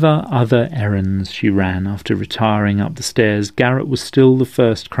 Whatever other errands she ran after retiring up the stairs, Garrett was still the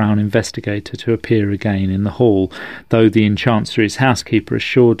first Crown investigator to appear again in the hall, though the Inchancery's housekeeper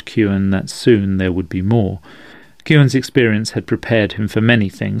assured Kewen that soon there would be more. Kewen's experience had prepared him for many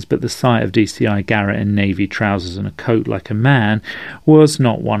things, but the sight of DCI Garrett in navy trousers and a coat like a man was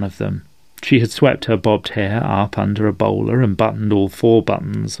not one of them. She had swept her bobbed hair up under a bowler and buttoned all 4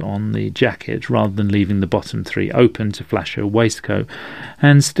 buttons on the jacket rather than leaving the bottom 3 open to flash her waistcoat,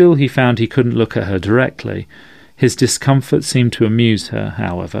 and still he found he couldn't look at her directly. His discomfort seemed to amuse her,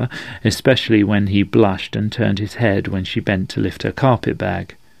 however, especially when he blushed and turned his head when she bent to lift her carpet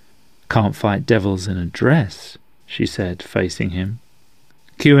bag. "Can't fight devils in a dress," she said, facing him.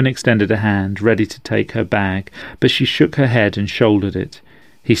 Kewen extended a hand, ready to take her bag, but she shook her head and shouldered it.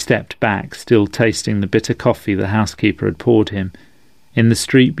 He stepped back, still tasting the bitter coffee the housekeeper had poured him. In the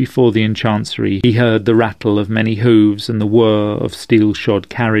street before the Inchancery he heard the rattle of many hooves and the whir of steel-shod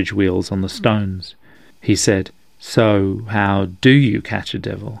carriage wheels on the stones. He said, "So, how do you catch a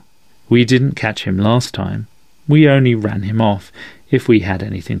devil? We didn't catch him last time. We only ran him off, if we had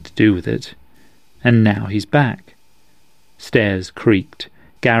anything to do with it. And now he's back." Stairs creaked,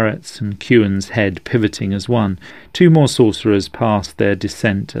 Garrett's and Kewen's head pivoting as one. 2 more sorcerers passed their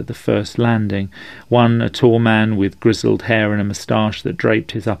descent at the first landing, one a tall man with grizzled hair and a moustache that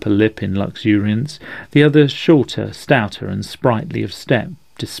draped his upper lip in luxuriance, the other shorter, stouter and sprightly of step,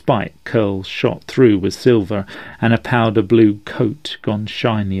 despite curls shot through with silver and a powder-blue coat gone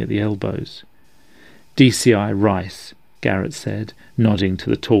shiny at the elbows. "DCI Rice," Garrett said, nodding to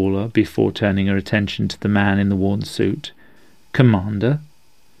the taller before turning her attention to the man in the worn suit. "Commander?"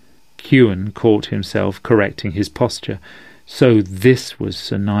 Kewen caught himself correcting his posture. So this was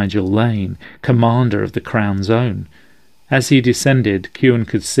Sir Nigel Lane, commander of the Crown's Own. As he descended, Kewen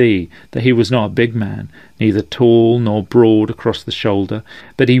could see that he was not a big man, neither tall nor broad across the shoulder,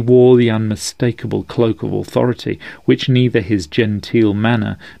 but he wore the unmistakable cloak of authority, which neither his genteel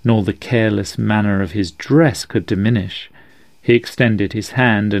manner nor the careless manner of his dress could diminish. He extended his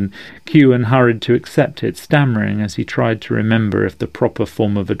hand, and Kewen hurried to accept it, stammering as he tried to remember if the proper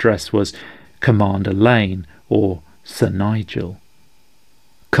form of address was Commander Lane or Sir Nigel.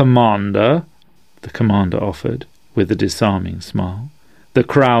 "Commander," the commander offered, with a disarming smile. "The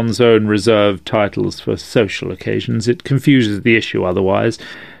Crown's own reserved titles for social occasions. It confuses the issue otherwise.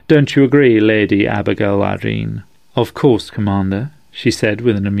 Don't you agree, Lady Abigail Irene?" "Of course, Commander," she said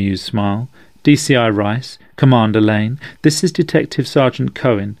with an amused smile. "DCI Rice, Commander Lane, this is Detective Sergeant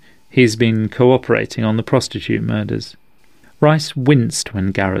Cohen. He's been cooperating on the prostitute murders." Rice winced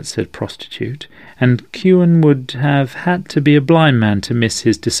when Garrett said prostitute, and Kewen would have had to be a blind man to miss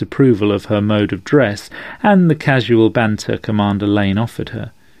his disapproval of her mode of dress and the casual banter Commander Lane offered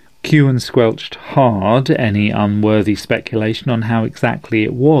her. Kewen squelched hard any unworthy speculation on how exactly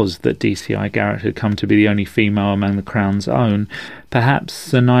it was that DCI Garrett had come to be the only female among the Crown's own. Perhaps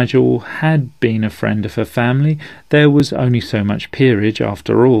Sir Nigel had been a friend of her family. There was only so much peerage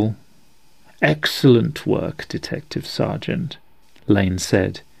after all. "Excellent work, Detective Sergeant," Lane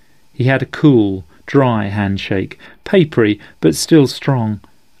said. He had a cool, dry handshake, papery but still strong.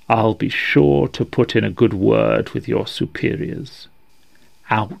 "I'll be sure to put in a good word with your superiors."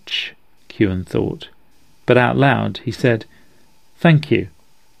 "Ouch," Kewen thought. But out loud he said, "Thank you.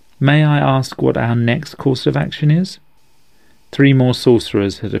 May I ask what our next course of action is?" 3 more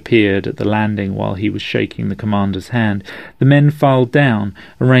sorcerers had appeared at the landing while he was shaking the commander's hand. The men filed down,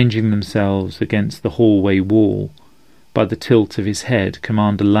 arranging themselves against the hallway wall. By the tilt of his head,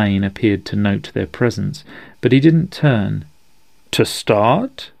 Commander Lane appeared to note their presence, but he didn't turn. "To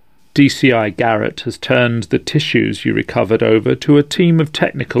start, DCI Garrett has turned the tissues you recovered over to a team of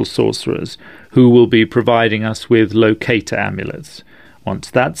technical sorcerers who will be providing us with locator amulets. Once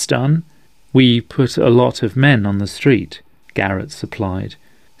that's done, we put a lot of men on the street," Garrett supplied.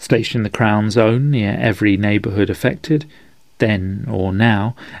 "Station the Crown's own near every neighbourhood affected, then or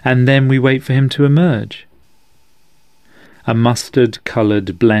now, and then we wait for him to emerge." A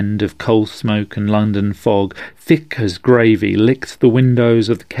mustard-coloured blend of coal smoke and London fog, thick as gravy, licked the windows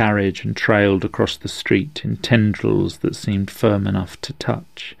of the carriage and trailed across the street in tendrils that seemed firm enough to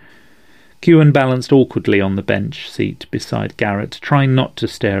touch. Kewen balanced awkwardly on the bench seat beside Garrett, trying not to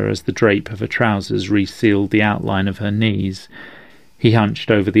stare as the drape of her trousers resealed the outline of her knees. He hunched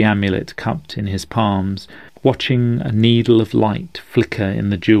over the amulet cupped in his palms, watching a needle of light flicker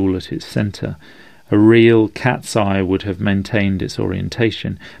in the jewel at its centre. A real cat's eye would have maintained its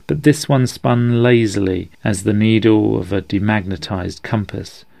orientation, but this one spun lazily as the needle of a demagnetized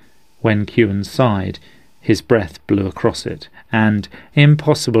compass. When Kewen sighed, his breath blew across it, and,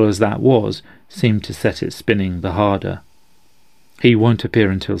 impossible as that was, seemed to set it spinning the harder. "He won't appear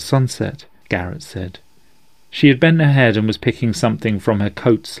until sunset," Garrett said. She had bent her head and was picking something from her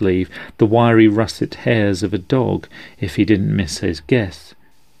coat sleeve, the wiry russet hairs of a dog, if he didn't miss his guess.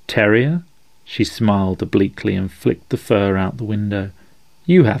 "Terrier?" She smiled obliquely and flicked the fur out the window.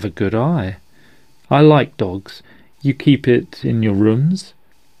 "You have a good eye. I like dogs. You keep it in your rooms?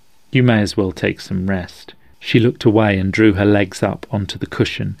 You may as well take some rest." She looked away and drew her legs up onto the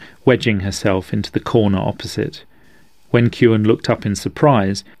cushion, wedging herself into the corner opposite. When Kewen looked up in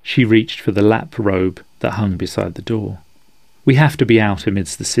surprise, she reached for the lap robe that hung beside the door. "We have to be out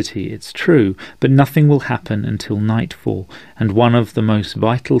amidst the city, it's true, but nothing will happen until nightfall, and one of the most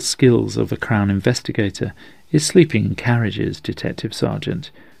vital skills of a Crown investigator is sleeping in carriages, Detective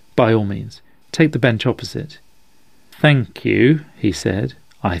Sergeant. By all means, take the bench opposite." "Thank you," he said,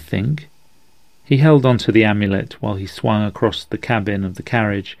 "I think." He held on to the amulet while he swung across the cabin of the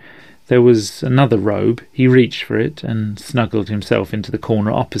carriage. There was another robe. He reached for it and snuggled himself into the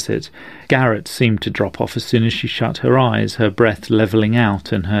corner opposite. Garrett seemed to drop off as soon as she shut her eyes, her breath levelling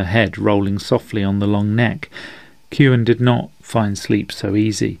out and her head rolling softly on the long neck. Kewen did not find sleep so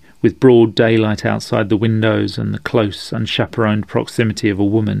easy, with broad daylight outside the windows and the close, unchaperoned proximity of a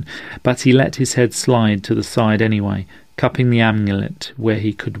woman, but he let his head slide to the side anyway, cupping the amulet where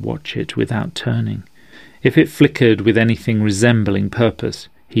he could watch it without turning. If it flickered with anything resembling purpose,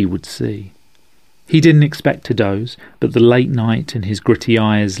 he would see. He didn't expect to doze, but the late night and his gritty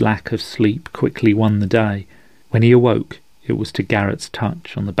eyes' lack of sleep quickly won the day. When he awoke, it was to Garrett's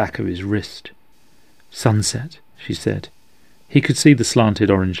touch on the back of his wrist. "Sunset," she said. He could see the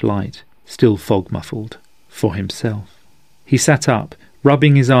slanted orange light, still fog-muffled, for himself. He sat up,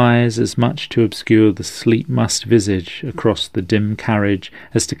 rubbing his eyes as much to obscure the sleep-mussed visage across the dim carriage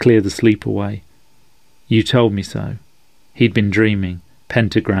as to clear the sleep away. "You told me so." He'd been dreaming.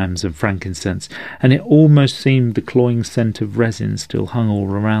 Pentagrams and frankincense, and it almost seemed the cloying scent of resin still hung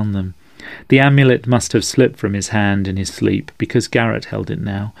all around them. The amulet must have slipped from his hand in his sleep, because Garrett held it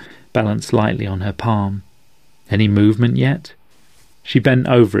now, balanced lightly on her palm. "Any movement yet?" She bent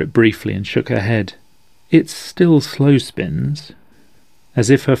over it briefly and shook her head. "It's still slow spins." As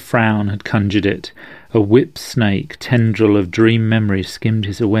if her frown had conjured it, a whip-snake tendril of dream memory skimmed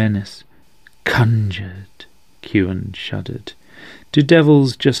his awareness. Conjured, Kewen shuddered. Do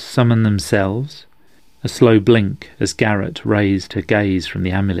devils just summon themselves? A slow blink as Garrett raised her gaze from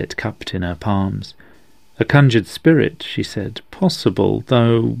the amulet cupped in her palms. A conjured spirit, she said. Possible,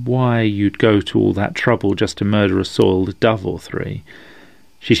 though why you'd go to all that trouble just to murder a soiled dove or three.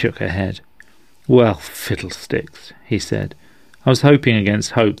 She shook her head. Well, fiddlesticks, he said. I was hoping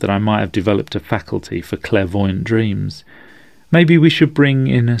against hope that I might have developed a faculty for clairvoyant dreams. Maybe we should bring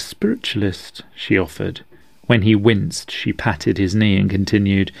in a spiritualist, she offered. When he winced, she patted his knee and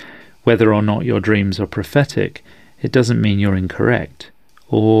continued, Whether or not your dreams are prophetic, it doesn't mean you're incorrect.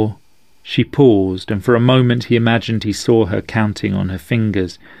 Or... She paused, and for a moment he imagined he saw her counting on her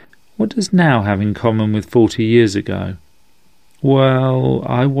fingers. What does now have in common with 40 years ago? Well,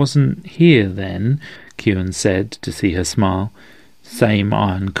 I wasn't here then, Kewen said, to see her smile. Same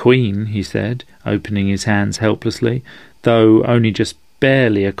Iron Queen, he said, opening his hands helplessly, though only just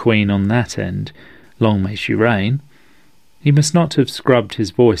barely a queen on that end. Long may she reign. He must not have scrubbed his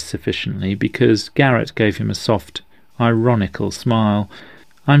voice sufficiently, because Garrett gave him a soft, ironical smile.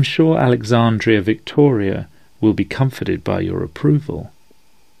 I'm sure Alexandria Victoria will be comforted by your approval.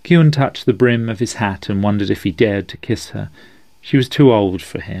 Kewen touched the brim of his hat and wondered if he dared to kiss her. She was too old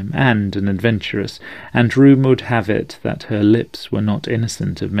for him, and an adventuress, and rumour would have it that her lips were not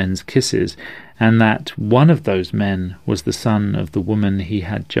innocent of men's kisses, and that one of those men was the son of the woman he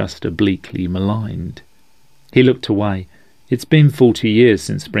had just obliquely maligned. He looked away. It's been 40 years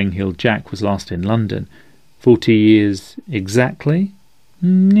since Spring-Heeled Jack was last in London. 40 years exactly?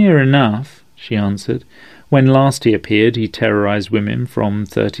 Near enough, she answered. When last he appeared, he terrorised women from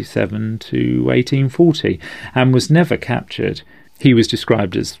 37 to 1840, and was never captured. He was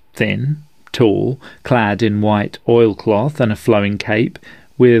described as thin, tall, clad in white oilcloth and a flowing cape,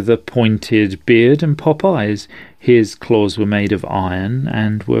 with a pointed beard and pop eyes. His claws were made of iron,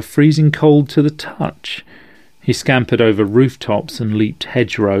 and were freezing cold to the touch. He scampered over rooftops and leaped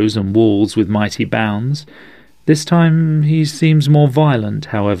hedgerows and walls with mighty bounds. This time he seems more violent,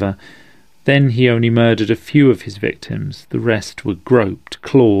 however. Then he only murdered a few of his victims. The rest were groped,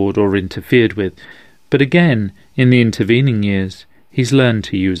 clawed, or interfered with. But again, in the intervening years, he's learned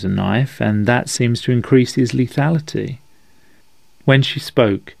to use a knife, and that seems to increase his lethality. When she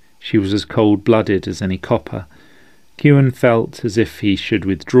spoke, she was as cold-blooded as any copper. Kewen felt as if he should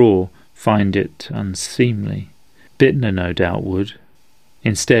withdraw, find it unseemly. Bittner no doubt would.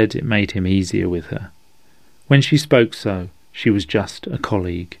 Instead, it made him easier with her. When she spoke so, she was just a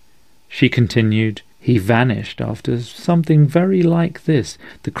colleague. She continued, He vanished after something very like this.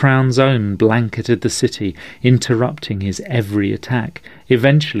 The Crown's Own blanketed the city, interrupting his every attack.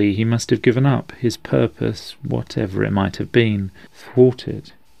 Eventually he must have given up, his purpose, whatever it might have been,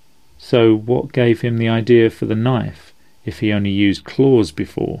 thwarted. So what gave him the idea for the knife, if he only used claws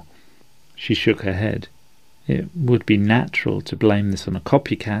before? She shook her head. It would be natural to blame this on a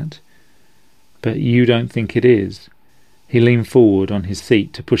copycat. But you don't think it is? He leaned forward on his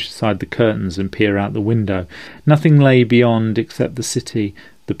seat to push aside the curtains and peer out the window. Nothing lay beyond except the city,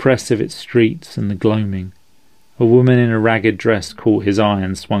 the press of its streets and the gloaming. A woman in a ragged dress caught his eye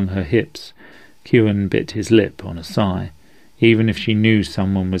and swung her hips. Kewen bit his lip on a sigh. Even if she knew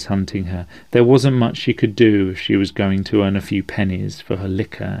someone was hunting her, there wasn't much she could do if she was going to earn a few pennies for her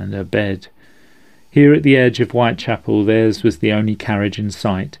liquor and her bed. Here at the edge of Whitechapel theirs was the only carriage in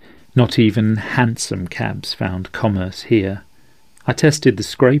sight. Not even hansom cabs found commerce here. I tested the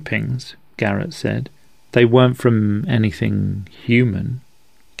scrapings, Garrett said. They weren't from anything human.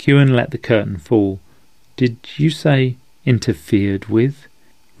 Kewen let the curtain fall. Did you say interfered with?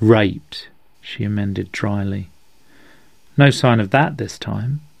 Raped, she amended dryly. No sign of that this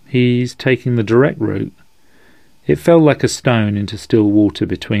time. He's taking the direct route. It fell like a stone into still water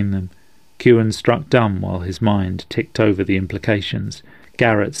between them. Kewen struck dumb while his mind ticked over the implications.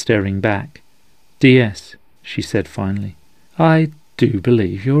 Garrett staring back. DS, she said finally. I do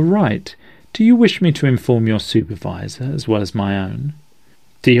believe you're right. Do you wish me to inform your supervisor as well as my own?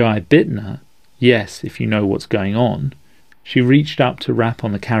 D.I. Bittner? Yes, if you know what's going on. She reached up to rap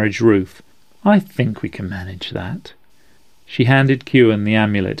on the carriage roof. I think we can manage that. She handed Kewen the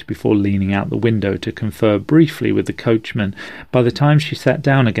amulet before leaning out the window to confer briefly with the coachman. By the time she sat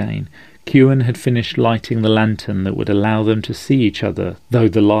down again, Kewen had finished lighting the lantern that would allow them to see each other, though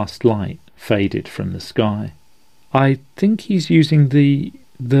the last light faded from the sky. I think he's using the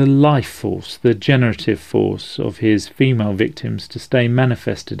life force, the generative force of his female victims to stay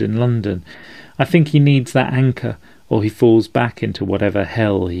manifested in London. I think he needs that anchor, or he falls back into whatever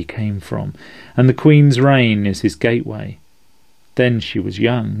hell he came from, and the Queen's reign is his gateway. Then she was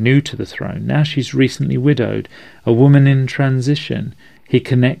young, new to the throne. Now she's recently widowed, a woman in transition. He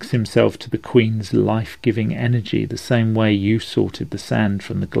connects himself to the Queen's life-giving energy the same way you sorted the sand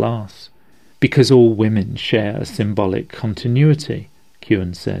from the glass. Because all women share a symbolic continuity,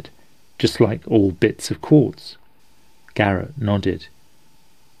 Kewen said, just like all bits of quartz. Garrett nodded.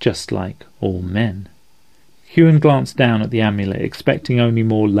 Just like all men. Kewen glanced down at the amulet, expecting only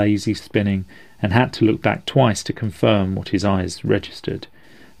more lazy spinning, and had to look back twice to confirm what his eyes registered.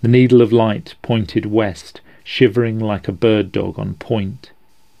 The needle of light pointed west, shivering like a bird dog on point.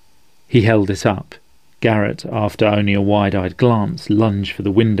 He held it up. Garrett, after only a wide-eyed glance, lunged for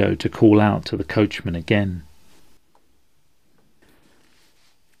the window to call out to the coachman again.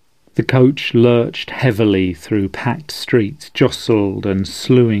 The coach lurched heavily through packed streets, jostled and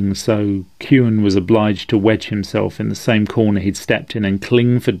slewing, so Kewen was obliged to wedge himself in the same corner he'd stepped in and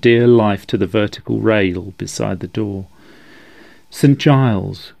cling for dear life to the vertical rail beside the door. "St.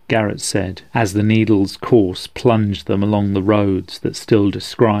 Giles," Garrett said, as the needle's course plunged them along the roads that still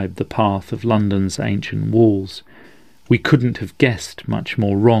described the path of London's ancient walls. "We couldn't have guessed much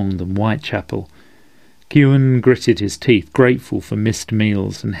more wrong than Whitechapel." Kewen gritted his teeth, grateful for missed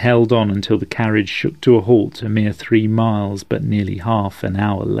meals, and held on until the carriage shook to a halt a mere 3 miles, but nearly half an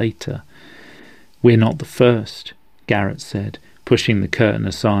hour later. "We're not the first," Garrett said, pushing the curtain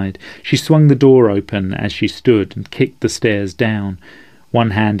aside. She swung the door open as she stood and kicked the stairs down,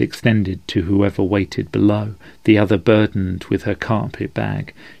 one hand extended to whoever waited below, the other burdened with her carpet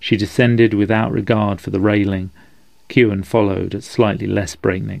bag. She descended without regard for the railing. Kewen followed at slightly less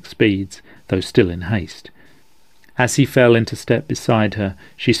breakneck speeds, though still in haste. As he fell into step beside her,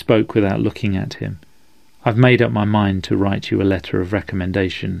 she spoke without looking at him. "I've made up my mind to write you a letter of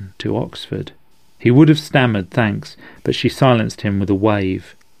recommendation to Oxford." He would have stammered thanks, but she silenced him with a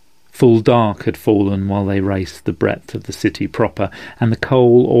wave. Full dark had fallen while they raced the breadth of the city proper, and the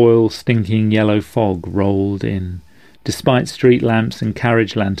coal-oil-stinking yellow fog rolled in. Despite street lamps and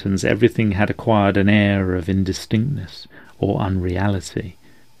carriage lanterns, everything had acquired an air of indistinctness or unreality.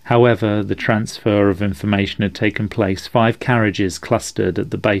 However, the transfer of information had taken place. 5 carriages clustered at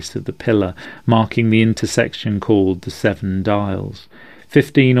the base of the pillar, marking the intersection called the 7 Dials.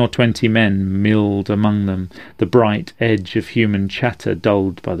 15 or 20 men milled among them, the bright edge of human chatter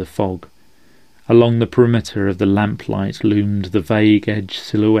dulled by the fog. Along the perimeter of the lamplight loomed the vague-edged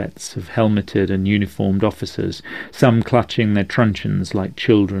silhouettes of helmeted and uniformed officers, some clutching their truncheons like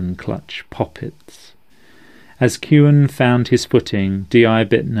children clutch poppets. As Kewen found his footing, D.I.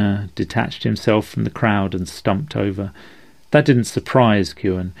 Bittner detached himself from the crowd and stumped over. That didn't surprise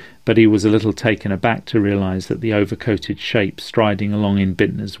Kewen, but he was a little taken aback to realise that the overcoated shape striding along in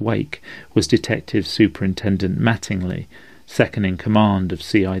Bittner's wake was Detective Superintendent Mattingly, second in command of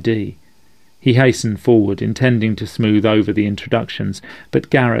CID. He hastened forward, intending to smooth over the introductions, but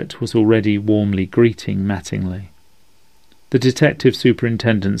Garrett was already warmly greeting Mattingly. The detective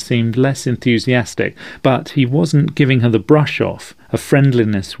superintendent seemed less enthusiastic, but he wasn't giving her the brush off, a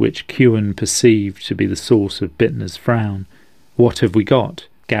friendliness which Kewen perceived to be the source of Bittner's frown. "What have we got?"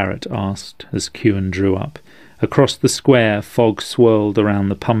 Garrett asked as Kewen drew up. Across the square, fog swirled around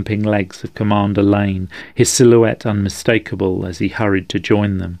the pumping legs of Commander Lane, his silhouette unmistakable as he hurried to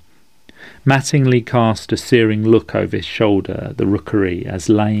join them. Mattingly cast a searing look over his shoulder at the rookery as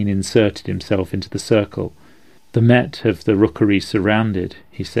Lane inserted himself into the circle. "The Met of the rookery surrounded,"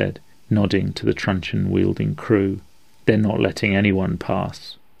 he said, nodding to the truncheon-wielding crew. "They're not letting anyone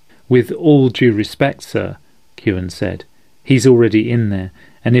pass." "With all due respect, sir," Kewen said, "he's already in there,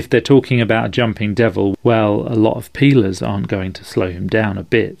 and if they're talking about a jumping devil, well, a lot of peelers aren't going to slow him down a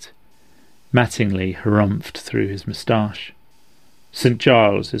bit." Mattingly harumphed through his moustache. "St.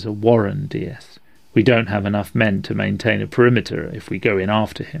 Giles is a warren, DS. We don't have enough men to maintain a perimeter if we go in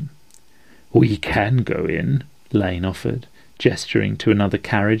after him." "We can go in," Lane offered, gesturing to another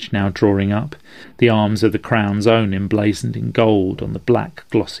carriage now drawing up, the arms of the Crown's own emblazoned in gold on the black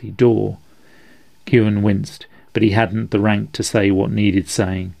glossy door. Kewen winced, but he hadn't the rank to say what needed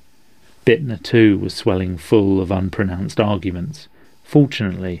saying. Bittner, too, was swelling full of unpronounced arguments.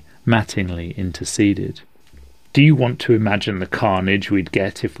 Fortunately, Mattingly interceded. "Do you want to imagine the carnage we'd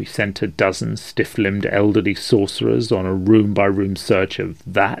get if we sent a dozen stiff-limbed elderly sorcerers on a room-by-room search of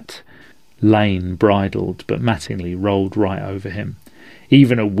that?" Lane bridled, but Mattingly rolled right over him.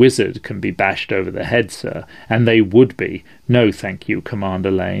 "Even a wizard can be bashed over the head, sir, and they would be. No, thank you, Commander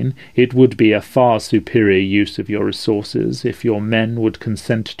Lane. It would be a far superior use of your resources if your men would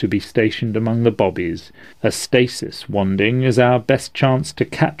consent to be stationed among the bobbies. A stasis wanding is our best chance to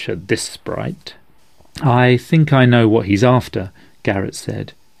capture this sprite." "I think I know what he's after," Garrett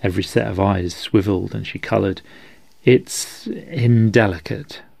said. Every set of eyes swivelled and she coloured. It's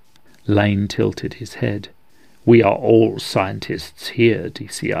indelicate. Lane tilted his head. We are all scientists here,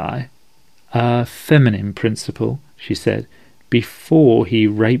 DCI. A feminine principle, she said. Before he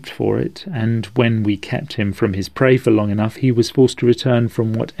raped for it, and when we kept him from his prey for long enough, he was forced to return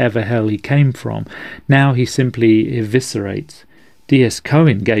from whatever hell he came from. Now he simply eviscerates. D.S.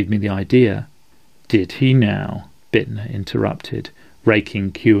 Cohen gave me the idea. Did he now? Bittner interrupted,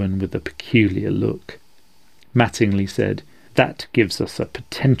 raking Kewen with a peculiar look. Mattingly said, That gives us a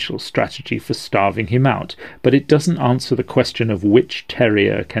potential strategy for starving him out, but it doesn't answer the question of which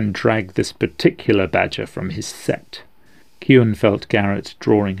terrier can drag this particular badger from his set. Kewen felt Garrett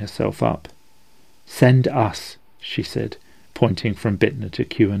drawing herself up. Send us, she said, pointing from Bittner to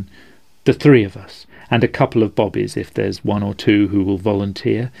Kewen. The three of us, and a couple of bobbies if there's one or two who will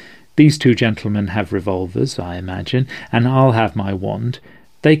volunteer. These two gentlemen have revolvers, I imagine, and I'll have my wand.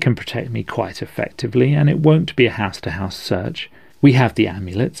 They can protect me quite effectively, and it won't be a house-to-house search. We have the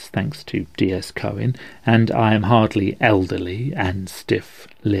amulets, thanks to D.S. Cohen, and I am hardly elderly and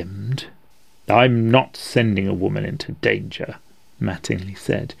stiff-limbed. I'm not sending a woman into danger, Mattingly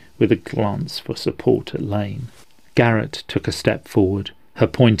said, with a glance for support at Lane. Garrett took a step forward. Her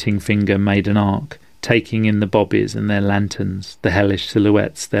pointing finger made an arc, taking in the bobbies and their lanterns, the hellish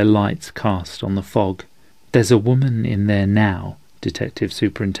silhouettes their lights cast on the fog. There's a woman in there now, Detective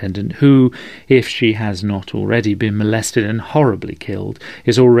Superintendent, who, if she has not already been molested and horribly killed,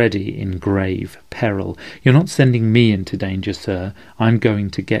 is already in grave peril. You're not sending me into danger, sir. I'm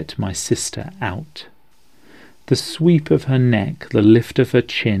going to get my sister out. The sweep of her neck, the lift of her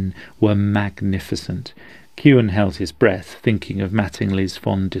chin, were magnificent. Kewen held his breath, thinking of Mattingly's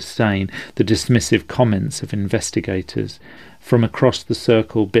fond disdain, the dismissive comments of investigators. From across the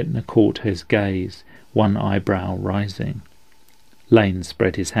circle Bittner caught his gaze, one eyebrow rising. Lane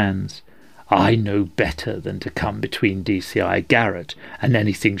spread his hands. I know better than to come between DCI Garrett and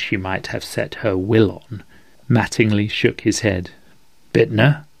anything she might have set her will on. Mattingly shook his head.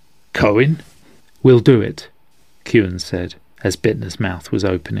 Bittner? Cohen? We'll do it, Kewen said, as Bittner's mouth was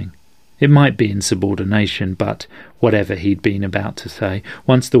opening. It might be insubordination, but whatever he'd been about to say,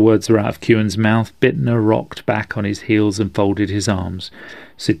 once the words were out of Kewen's mouth, Bittner rocked back on his heels and folded his arms.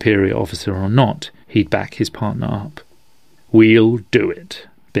 Superior officer or not, he'd back his partner up. We'll do it,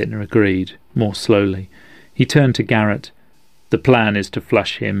 Bittner agreed, more slowly. He turned to Garrett. The plan is to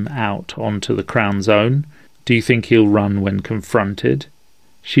flush him out onto the Crown Zone. Do you think he'll run when confronted?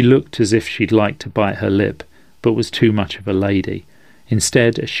 She looked as if she'd like to bite her lip, but was too much of a lady.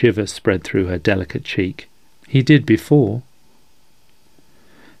 Instead, a shiver spread through her delicate cheek. He did before.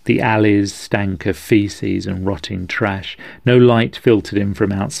 The alleys stank of feces and rotting trash. No light filtered in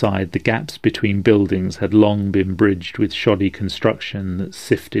from outside. The gaps between buildings had long been bridged with shoddy construction that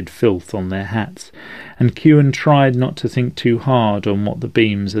sifted filth on their hats, and Kewen tried not to think too hard on what the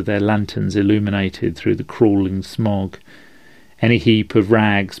beams of their lanterns illuminated through the crawling smog. Any heap of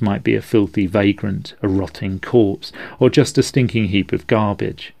rags might be a filthy vagrant, a rotting corpse, or just a stinking heap of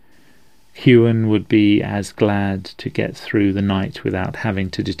garbage. Kewen would be as glad to get through the night without having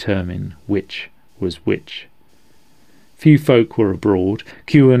to determine which was which. Few folk were abroad.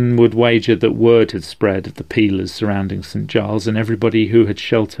 Kewen would wager that word had spread of the peelers surrounding St. Giles, and everybody who had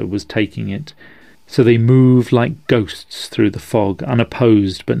shelter was taking it. So they moved like ghosts through the fog,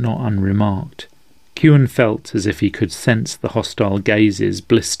 unopposed but not unremarked. Kewen felt as if he could sense the hostile gazes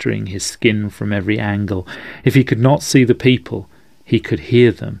blistering his skin from every angle. If he could not see the people, he could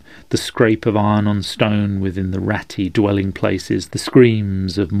hear them, the scrape of iron on stone within the ratty dwelling places, the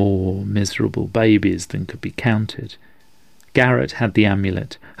screams of more miserable babies than could be counted. Garrett had the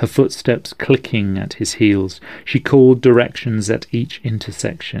amulet, her footsteps clicking at his heels. She called directions at each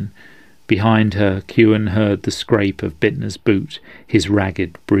intersection. Behind her, Kewen heard the scrape of Bittner's boot, his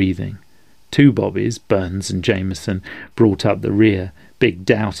ragged breathing. Two bobbies, Burns and Jameson, brought up the rear, big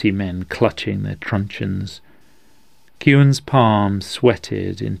doughty men clutching their truncheons. Kewen's palm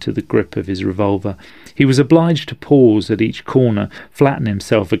sweated into the grip of his revolver. He was obliged to pause at each corner, flatten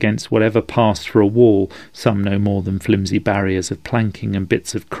himself against whatever passed for a wall, some no more than flimsy barriers of planking and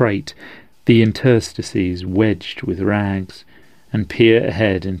bits of crate, the interstices wedged with rags, and peer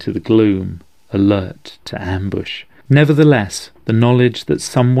ahead into the gloom, alert to ambush. Nevertheless, the knowledge that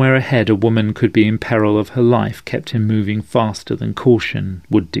somewhere ahead a woman could be in peril of her life kept him moving faster than caution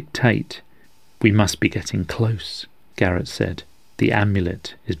would dictate. We must be getting close, Garrett said. The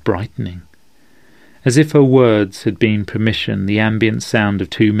amulet is brightening. As if her words had been permission, the ambient sound of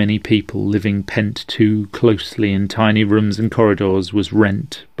too many people living pent too closely in tiny rooms and corridors was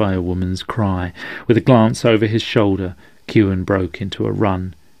rent by a woman's cry. With a glance over his shoulder, Kewen broke into a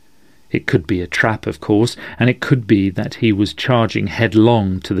run. It could be a trap, of course, and it could be that he was charging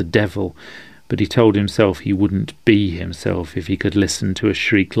headlong to the devil, but he told himself he wouldn't be himself if he could listen to a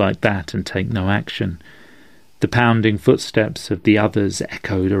shriek like that and take no action. The pounding footsteps of the others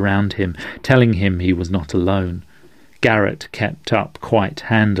echoed around him, telling him he was not alone. Garrett kept up quite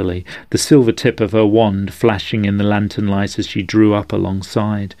handily, the silver tip of her wand flashing in the lantern light as she drew up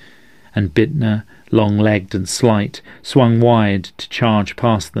alongside, and Bittner, long-legged and slight, swung wide to charge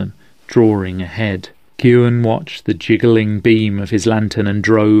past them, drawing ahead. Kewen watched the jiggling beam of his lantern and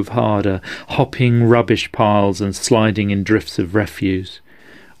drove harder, hopping rubbish piles and sliding in drifts of refuse.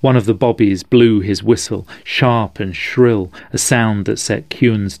 One of the bobbies blew his whistle, sharp and shrill, a sound that set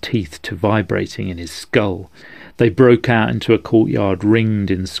Kewen's teeth to vibrating in his skull. They broke out into a courtyard ringed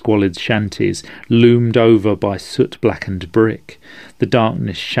in squalid shanties, loomed over by soot-blackened brick. The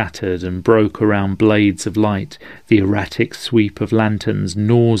darkness shattered and broke around blades of light, the erratic sweep of lanterns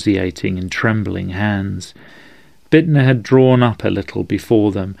nauseating in trembling hands. Bittner had drawn up a little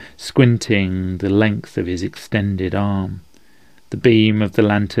before them, squinting the length of his extended arm. The beam of the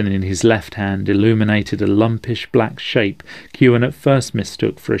lantern in his left hand illuminated a lumpish black shape Kewen at first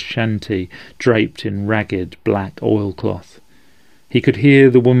mistook for a shanty draped in ragged black oilcloth. He could hear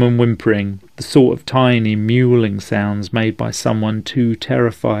the woman whimpering, the sort of tiny mewling sounds made by someone too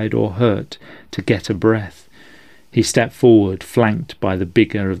terrified or hurt to get a breath. He stepped forward, flanked by the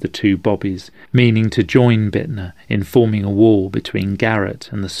bigger of the two bobbies, meaning to join Bittner in forming a wall between Garrett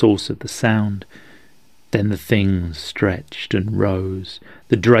and the source of the sound. Then the thing stretched and rose,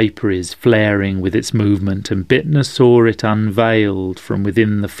 the draperies flaring with its movement, and Bittner saw it unveiled from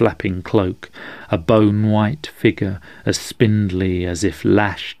within the flapping cloak, a bone-white figure as spindly as if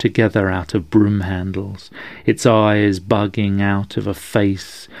lashed together out of broom handles, its eyes bugging out of a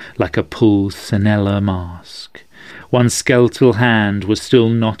face like a Pulcinella mask. One skeletal hand was still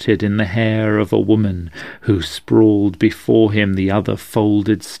knotted in the hair of a woman who sprawled before him, the other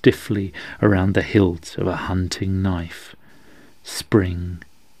folded stiffly around the hilt of a hunting knife. Spring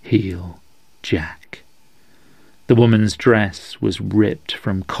Heel Jack. The woman's dress was ripped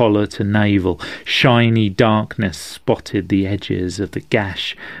from collar to navel. Shiny darkness spotted the edges of the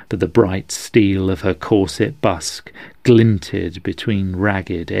gash, but the bright steel of her corset busk glinted between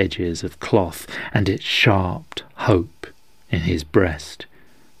ragged edges of cloth, and it sharped hope in his breast.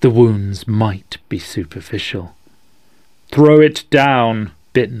 The wounds might be superficial. "Throw it down,"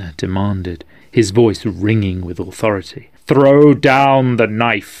 Bittner demanded, his voice ringing with authority. "Throw down the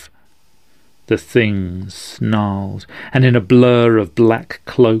knife." The thing snarled, and in a blur of black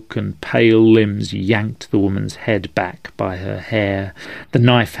cloak and pale limbs yanked the woman's head back by her hair. The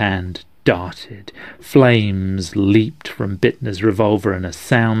knife hand darted. Flames leaped from Bittner's revolver, and a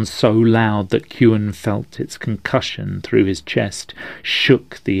sound so loud that Kewen felt its concussion through his chest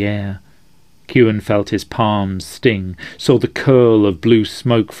shook the air. Kewen felt his palms sting, saw the curl of blue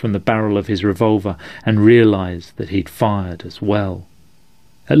smoke from the barrel of his revolver, and realized that he'd fired as well.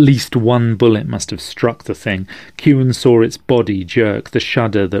 At least one bullet must have struck the thing. Kewen saw its body jerk, the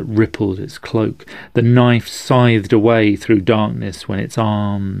shudder that rippled its cloak. The knife scythed away through darkness when its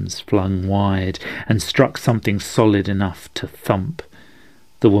arms flung wide and struck something solid enough to thump.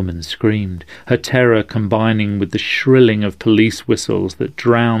 The woman screamed, her terror combining with the shrilling of police whistles that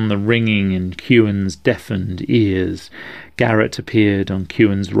drowned the ringing in Kewen's deafened ears. Garrett appeared on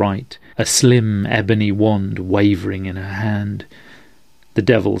Kewen's right, a slim ebony wand wavering in her hand. The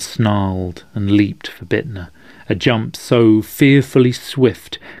devil snarled and leaped for Bittner, a jump so fearfully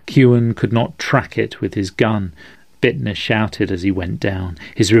swift Kewen could not track it with his gun. Bittner shouted as he went down,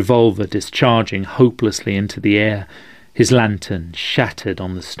 his revolver discharging hopelessly into the air. His lantern shattered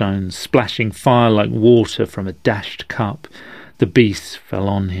on the stones, splashing fire like water from a dashed cup. The beast fell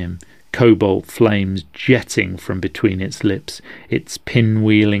on him, cobalt flames jetting from between its lips, its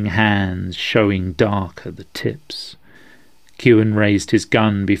pinwheeling hands showing dark at the tips. Kewen raised his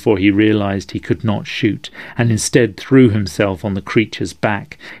gun before he realized he could not shoot, and instead threw himself on the creature's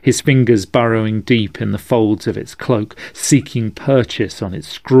back, his fingers burrowing deep in the folds of its cloak, seeking purchase on its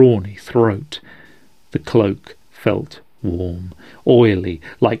scrawny throat. The cloak felt warm, oily,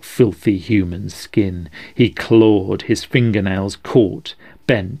 like filthy human skin. He clawed, his fingernails caught,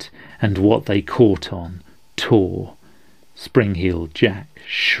 bent, and what they caught on tore. Spring-Heel Jack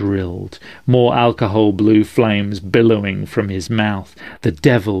shrilled, more alcohol-blue flames billowing from his mouth. The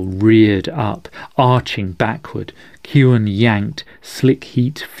devil reared up, arching backward. Kewen yanked, slick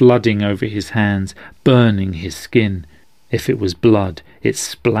heat flooding over his hands, burning his skin. If it was blood, it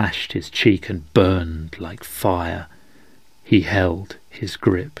splashed his cheek and burned like fire. He held his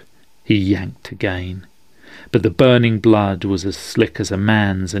grip. He yanked again. but the burning blood was as slick as a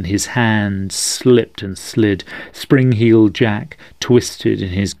man's, and his hand slipped and slid. Spring-heeled Jack twisted in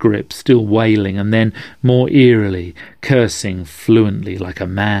his grip, still wailing, and then, more eerily, cursing fluently like a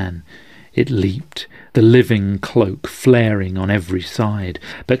man. It leaped, the living cloak flaring on every side,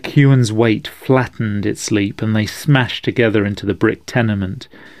 but Kewen's weight flattened its leap, and they smashed together into the brick tenement.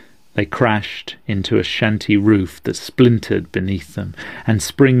 They crashed into a shanty roof that splintered beneath them, and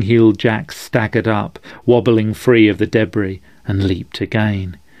Spring-heeled Jack staggered up, wobbling free of the debris, and leaped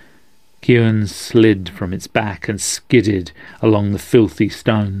again. Kewen slid from its back and skidded along the filthy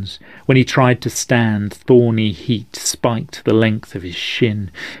stones. When he tried to stand, thorny heat spiked the length of his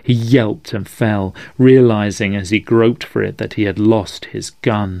shin. He yelped and fell, realizing as he groped for it that he had lost his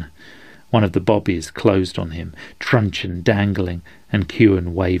gun. One of the bobbies closed on him, truncheon dangling, and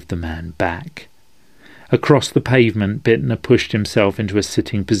Kewen waved the man back. Across the pavement, Bittner pushed himself into a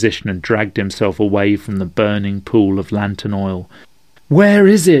sitting position and dragged himself away from the burning pool of lantern oil. "Where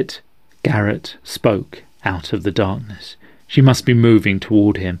is it?" Garrett spoke out of the darkness. She must be moving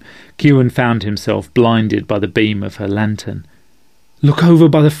toward him. Kewen found himself blinded by the beam of her lantern. "Look over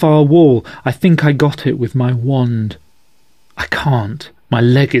by the far wall. I think I got it with my wand." "I can't. My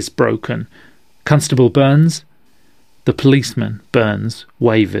leg is broken. Constable Burns?" The policeman, Burns,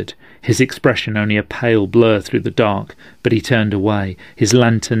 wavered, his expression only a pale blur through the dark, but he turned away. His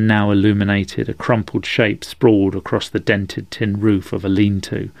lantern now illuminated a crumpled shape sprawled across the dented tin roof of a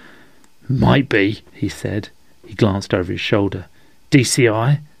lean-to. "Might be," he said. He glanced over his shoulder.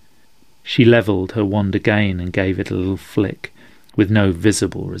 "DCI?" She levelled her wand again and gave it a little flick, with no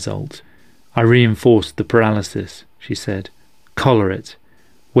visible result. "I reinforced the paralysis," she said. "Collar it.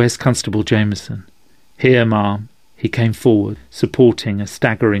 Where's Constable Jameson?" "Here, ma'am." He came forward, supporting a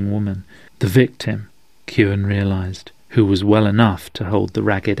staggering woman. The victim, Kewen realised, who was well enough to hold the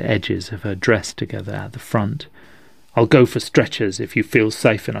ragged edges of her dress together at the front. "I'll go for stretchers if you feel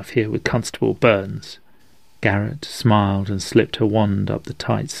safe enough here with Constable Burns." Garrett smiled and slipped her wand up the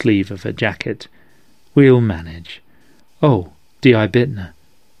tight sleeve of her jacket. "We'll manage. Oh, D.I. Bittner,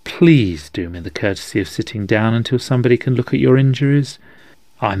 please do me the courtesy of sitting down until somebody can look at your injuries."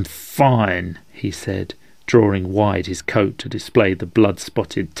 "I'm fine," he said, drawing wide his coat to display the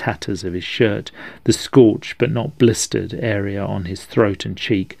blood-spotted tatters of his shirt, the scorched but not blistered area on his throat and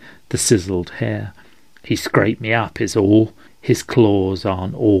cheek, the sizzled hair. "He scraped me up is all. His claws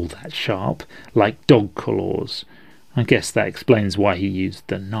aren't all that sharp, like dog claws. I guess that explains why he used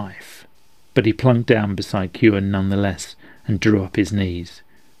the knife." But he plunked down beside Kewen nonetheless and drew up his knees.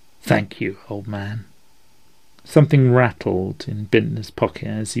 "Thank you, old man." Something rattled in Bittner's pocket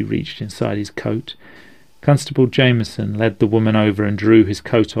as he reached inside his coat. Constable Jameson led the woman over and drew his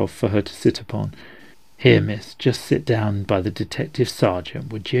coat off for her to sit upon. "Here, miss, just sit down by the detective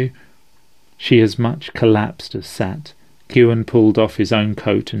sergeant, would you?" She as much collapsed as sat. Kewen pulled off his own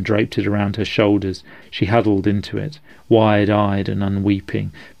coat and draped it around her shoulders. She huddled into it, wide-eyed and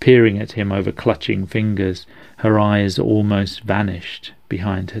unweeping, peering at him over clutching fingers. Her eyes almost vanished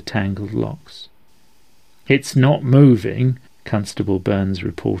behind her tangled locks. "It's not moving," Constable Burns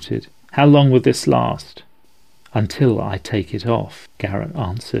reported. "How long will this last?" "Until I take it off," Garrett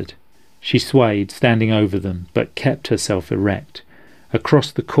answered. She swayed, standing over them, but kept herself erect.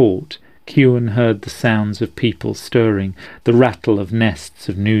 Across the court, Kewen heard the sounds of people stirring, the rattle of nests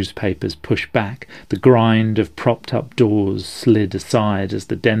of newspapers pushed back, the grind of propped-up doors slid aside as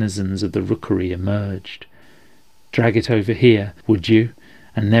the denizens of the rookery emerged. "Drag it over here, would you?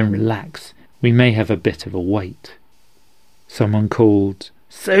 And then relax. We may have a bit of a wait." Someone called,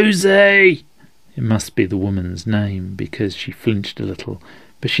 "Susie!" It must be the woman's name, because she flinched a little,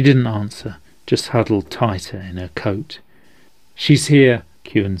 but she didn't answer, just huddled tighter in her coat. "She's here,"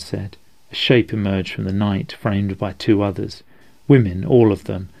 Kewen said. A shape emerged from the night, framed by two others. Women, all of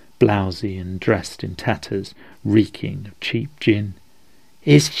them, blousy and dressed in tatters, reeking of cheap gin.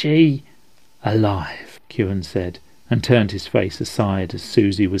 "Is she—" "Alive," Kewen said, and turned his face aside as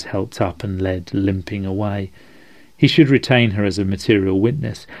Susie was helped up and led limping away. He should retain her as a material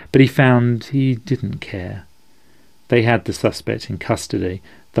witness, but he found he didn't care. They had the suspect in custody,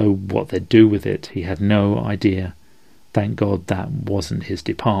 though what they'd do with it he had no idea. Thank God that wasn't his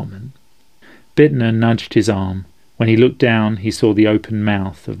department. Bittner nudged his arm. When he looked down, he saw the open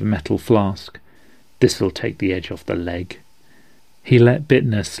mouth of a metal flask. "This'll take the edge off the leg." He let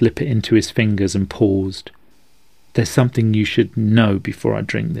Bittner slip it into his fingers and paused. "There's something you should know before I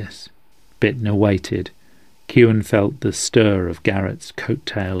drink this." Bittner waited. Kewen felt the stir of Garrett's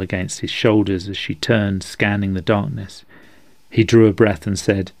coat-tail against his shoulders as she turned, scanning the darkness. He drew a breath and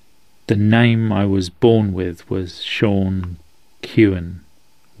said, "The name I was born with was Sean Kewen.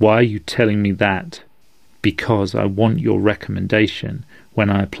 Why are you telling me that?" because I want your recommendation when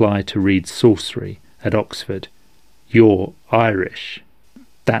I apply to read sorcery at Oxford. You're Irish.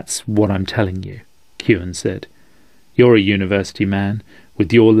 That's what I'm telling you, Kewan said. You're a university man.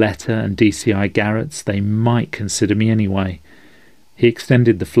 With your letter and DCI Garrett's, they might consider me anyway. He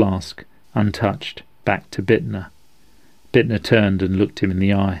extended the flask, untouched, back to Bittner. Bittner turned and looked him in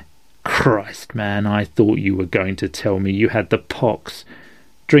the eye. Christ, man, I thought you were going to tell me you had the pox.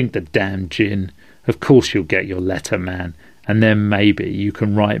 Drink the damn gin. Of course you'll get your letter, man, and then maybe you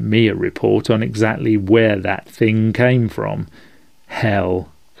can write me a report on exactly where that thing came from.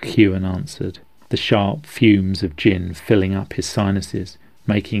 Hell, Kewan answered, the sharp fumes of gin filling up his sinuses,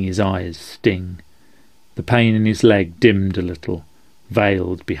 making his eyes sting. The pain in his leg dimmed a little,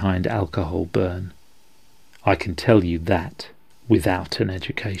 veiled behind alcohol burn. I can tell you that without an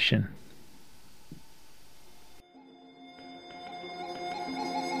education.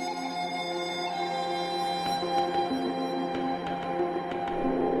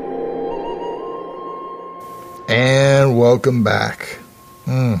 And welcome back.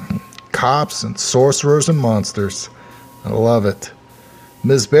 Cops and sorcerers and monsters. I love it.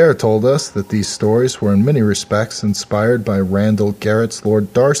 Ms. Bear told us that these stories were in many respects inspired by Randall Garrett's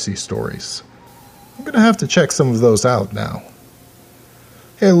Lord Darcy stories. I'm going to have to check some of those out now.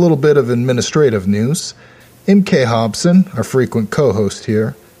 Hey, a little bit of administrative news. M.K. Hobson, our frequent co-host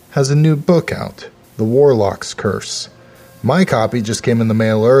here, has a new book out, The Warlock's Curse. My copy just came in the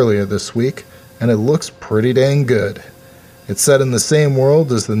mail earlier this week, and it looks pretty dang good. It's set in the same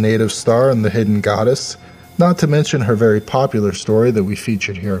world as the native star and the hidden goddess, not to mention her very popular story that we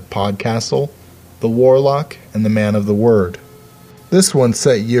featured here at PodCastle, The Warlock and the Man of the Word. This one's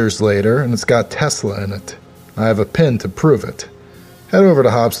set years later, and it's got Tesla in it. I have a pin to prove it. Head over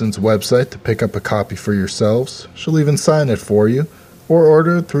to Hobson's website to pick up a copy for yourselves. She'll even sign it for you, or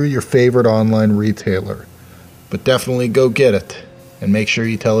order it through your favorite online retailer. But definitely go get it, and make sure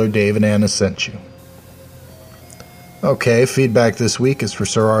you tell her Dave and Anna sent you. Okay, feedback this week is for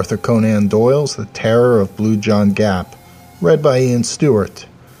Sir Arthur Conan Doyle's The Terror of Blue John Gap, read by Ian Stewart.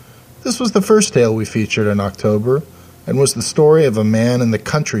 This was the first tale we featured in October, and was the story of a man in the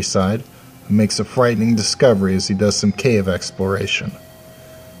countryside who makes a frightening discovery as he does some cave exploration.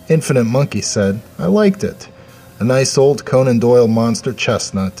 Infinite Monkey said, I liked it. A nice old Conan Doyle monster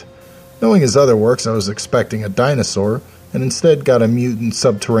chestnut. Knowing his other works, I was expecting a dinosaur, and instead got a mutant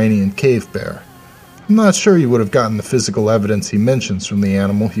subterranean cave bear. I'm not sure you would have gotten the physical evidence he mentions from the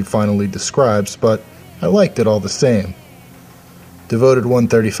animal he finally describes, but I liked it all the same. Devoted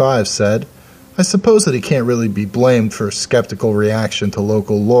 135 said, I suppose that he can't really be blamed for a skeptical reaction to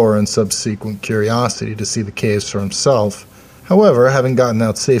local lore and subsequent curiosity to see the caves for himself. However, having gotten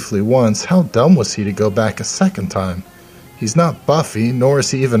out safely once, how dumb was he to go back a second time? He's not Buffy, nor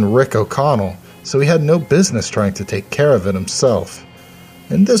is he even Rick O'Connell, so he had no business trying to take care of it himself.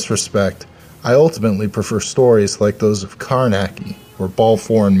 In this respect, I ultimately prefer stories like those of Carnacki or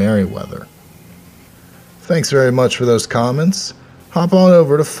Balfour and Merriweather. Thanks very much for those comments. Hop on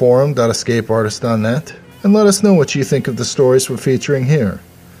over to forum.escapeartist.net and let us know what you think of the stories we're featuring here.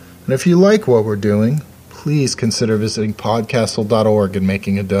 And if you like what we're doing, please consider visiting PodCastle.org and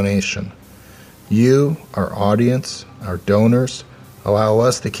making a donation. You, our audience, our donors, allow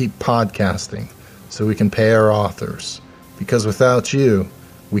us to keep podcasting so we can pay our authors. Because without you,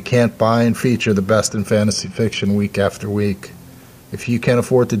 we can't buy and feature the best in fantasy fiction week after week. If you can't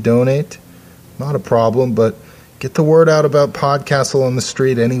afford to donate, not a problem, but get the word out about PodCastle on the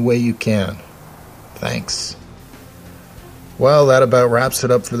street any way you can. Thanks. Well, that about wraps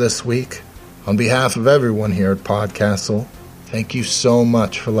it up for this week. On behalf of everyone here at PodCastle, thank you so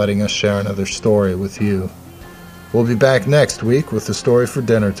much for letting us share another story with you. We'll be back next week with the story for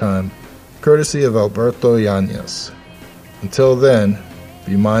dinner time, courtesy of Alberto Yanez. Until then,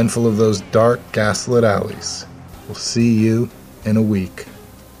 be mindful of those dark, gaslit alleys. We'll see you in a week.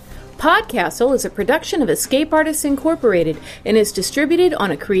 PodCastle is a production of Escape Artists Incorporated and is distributed on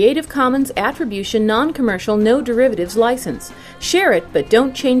a Creative Commons Attribution Non-Commercial No Derivatives license. Share it, but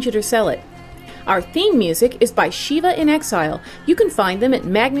don't change it or sell it. Our theme music is by Shiva in Exile. You can find them at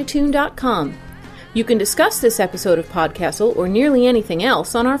magnatune.com. You can discuss this episode of PodCastle or nearly anything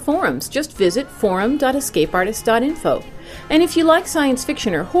else on our forums. Just visit forum.escapeartist.info. And if you like science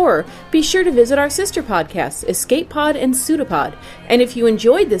fiction or horror, be sure to visit our sister podcasts, Escape Pod and Pseudopod. And if you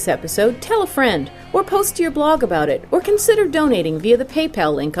enjoyed this episode, tell a friend, or post to your blog about it, or consider donating via the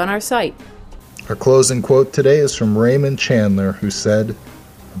PayPal link on our site. Our closing quote today is from Raymond Chandler, who said,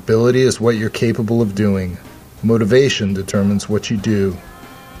 "Ability is what you're capable of doing. Motivation determines what you do.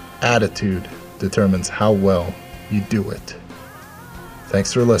 Attitude determines how well you do it."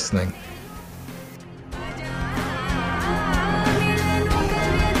 Thanks for listening.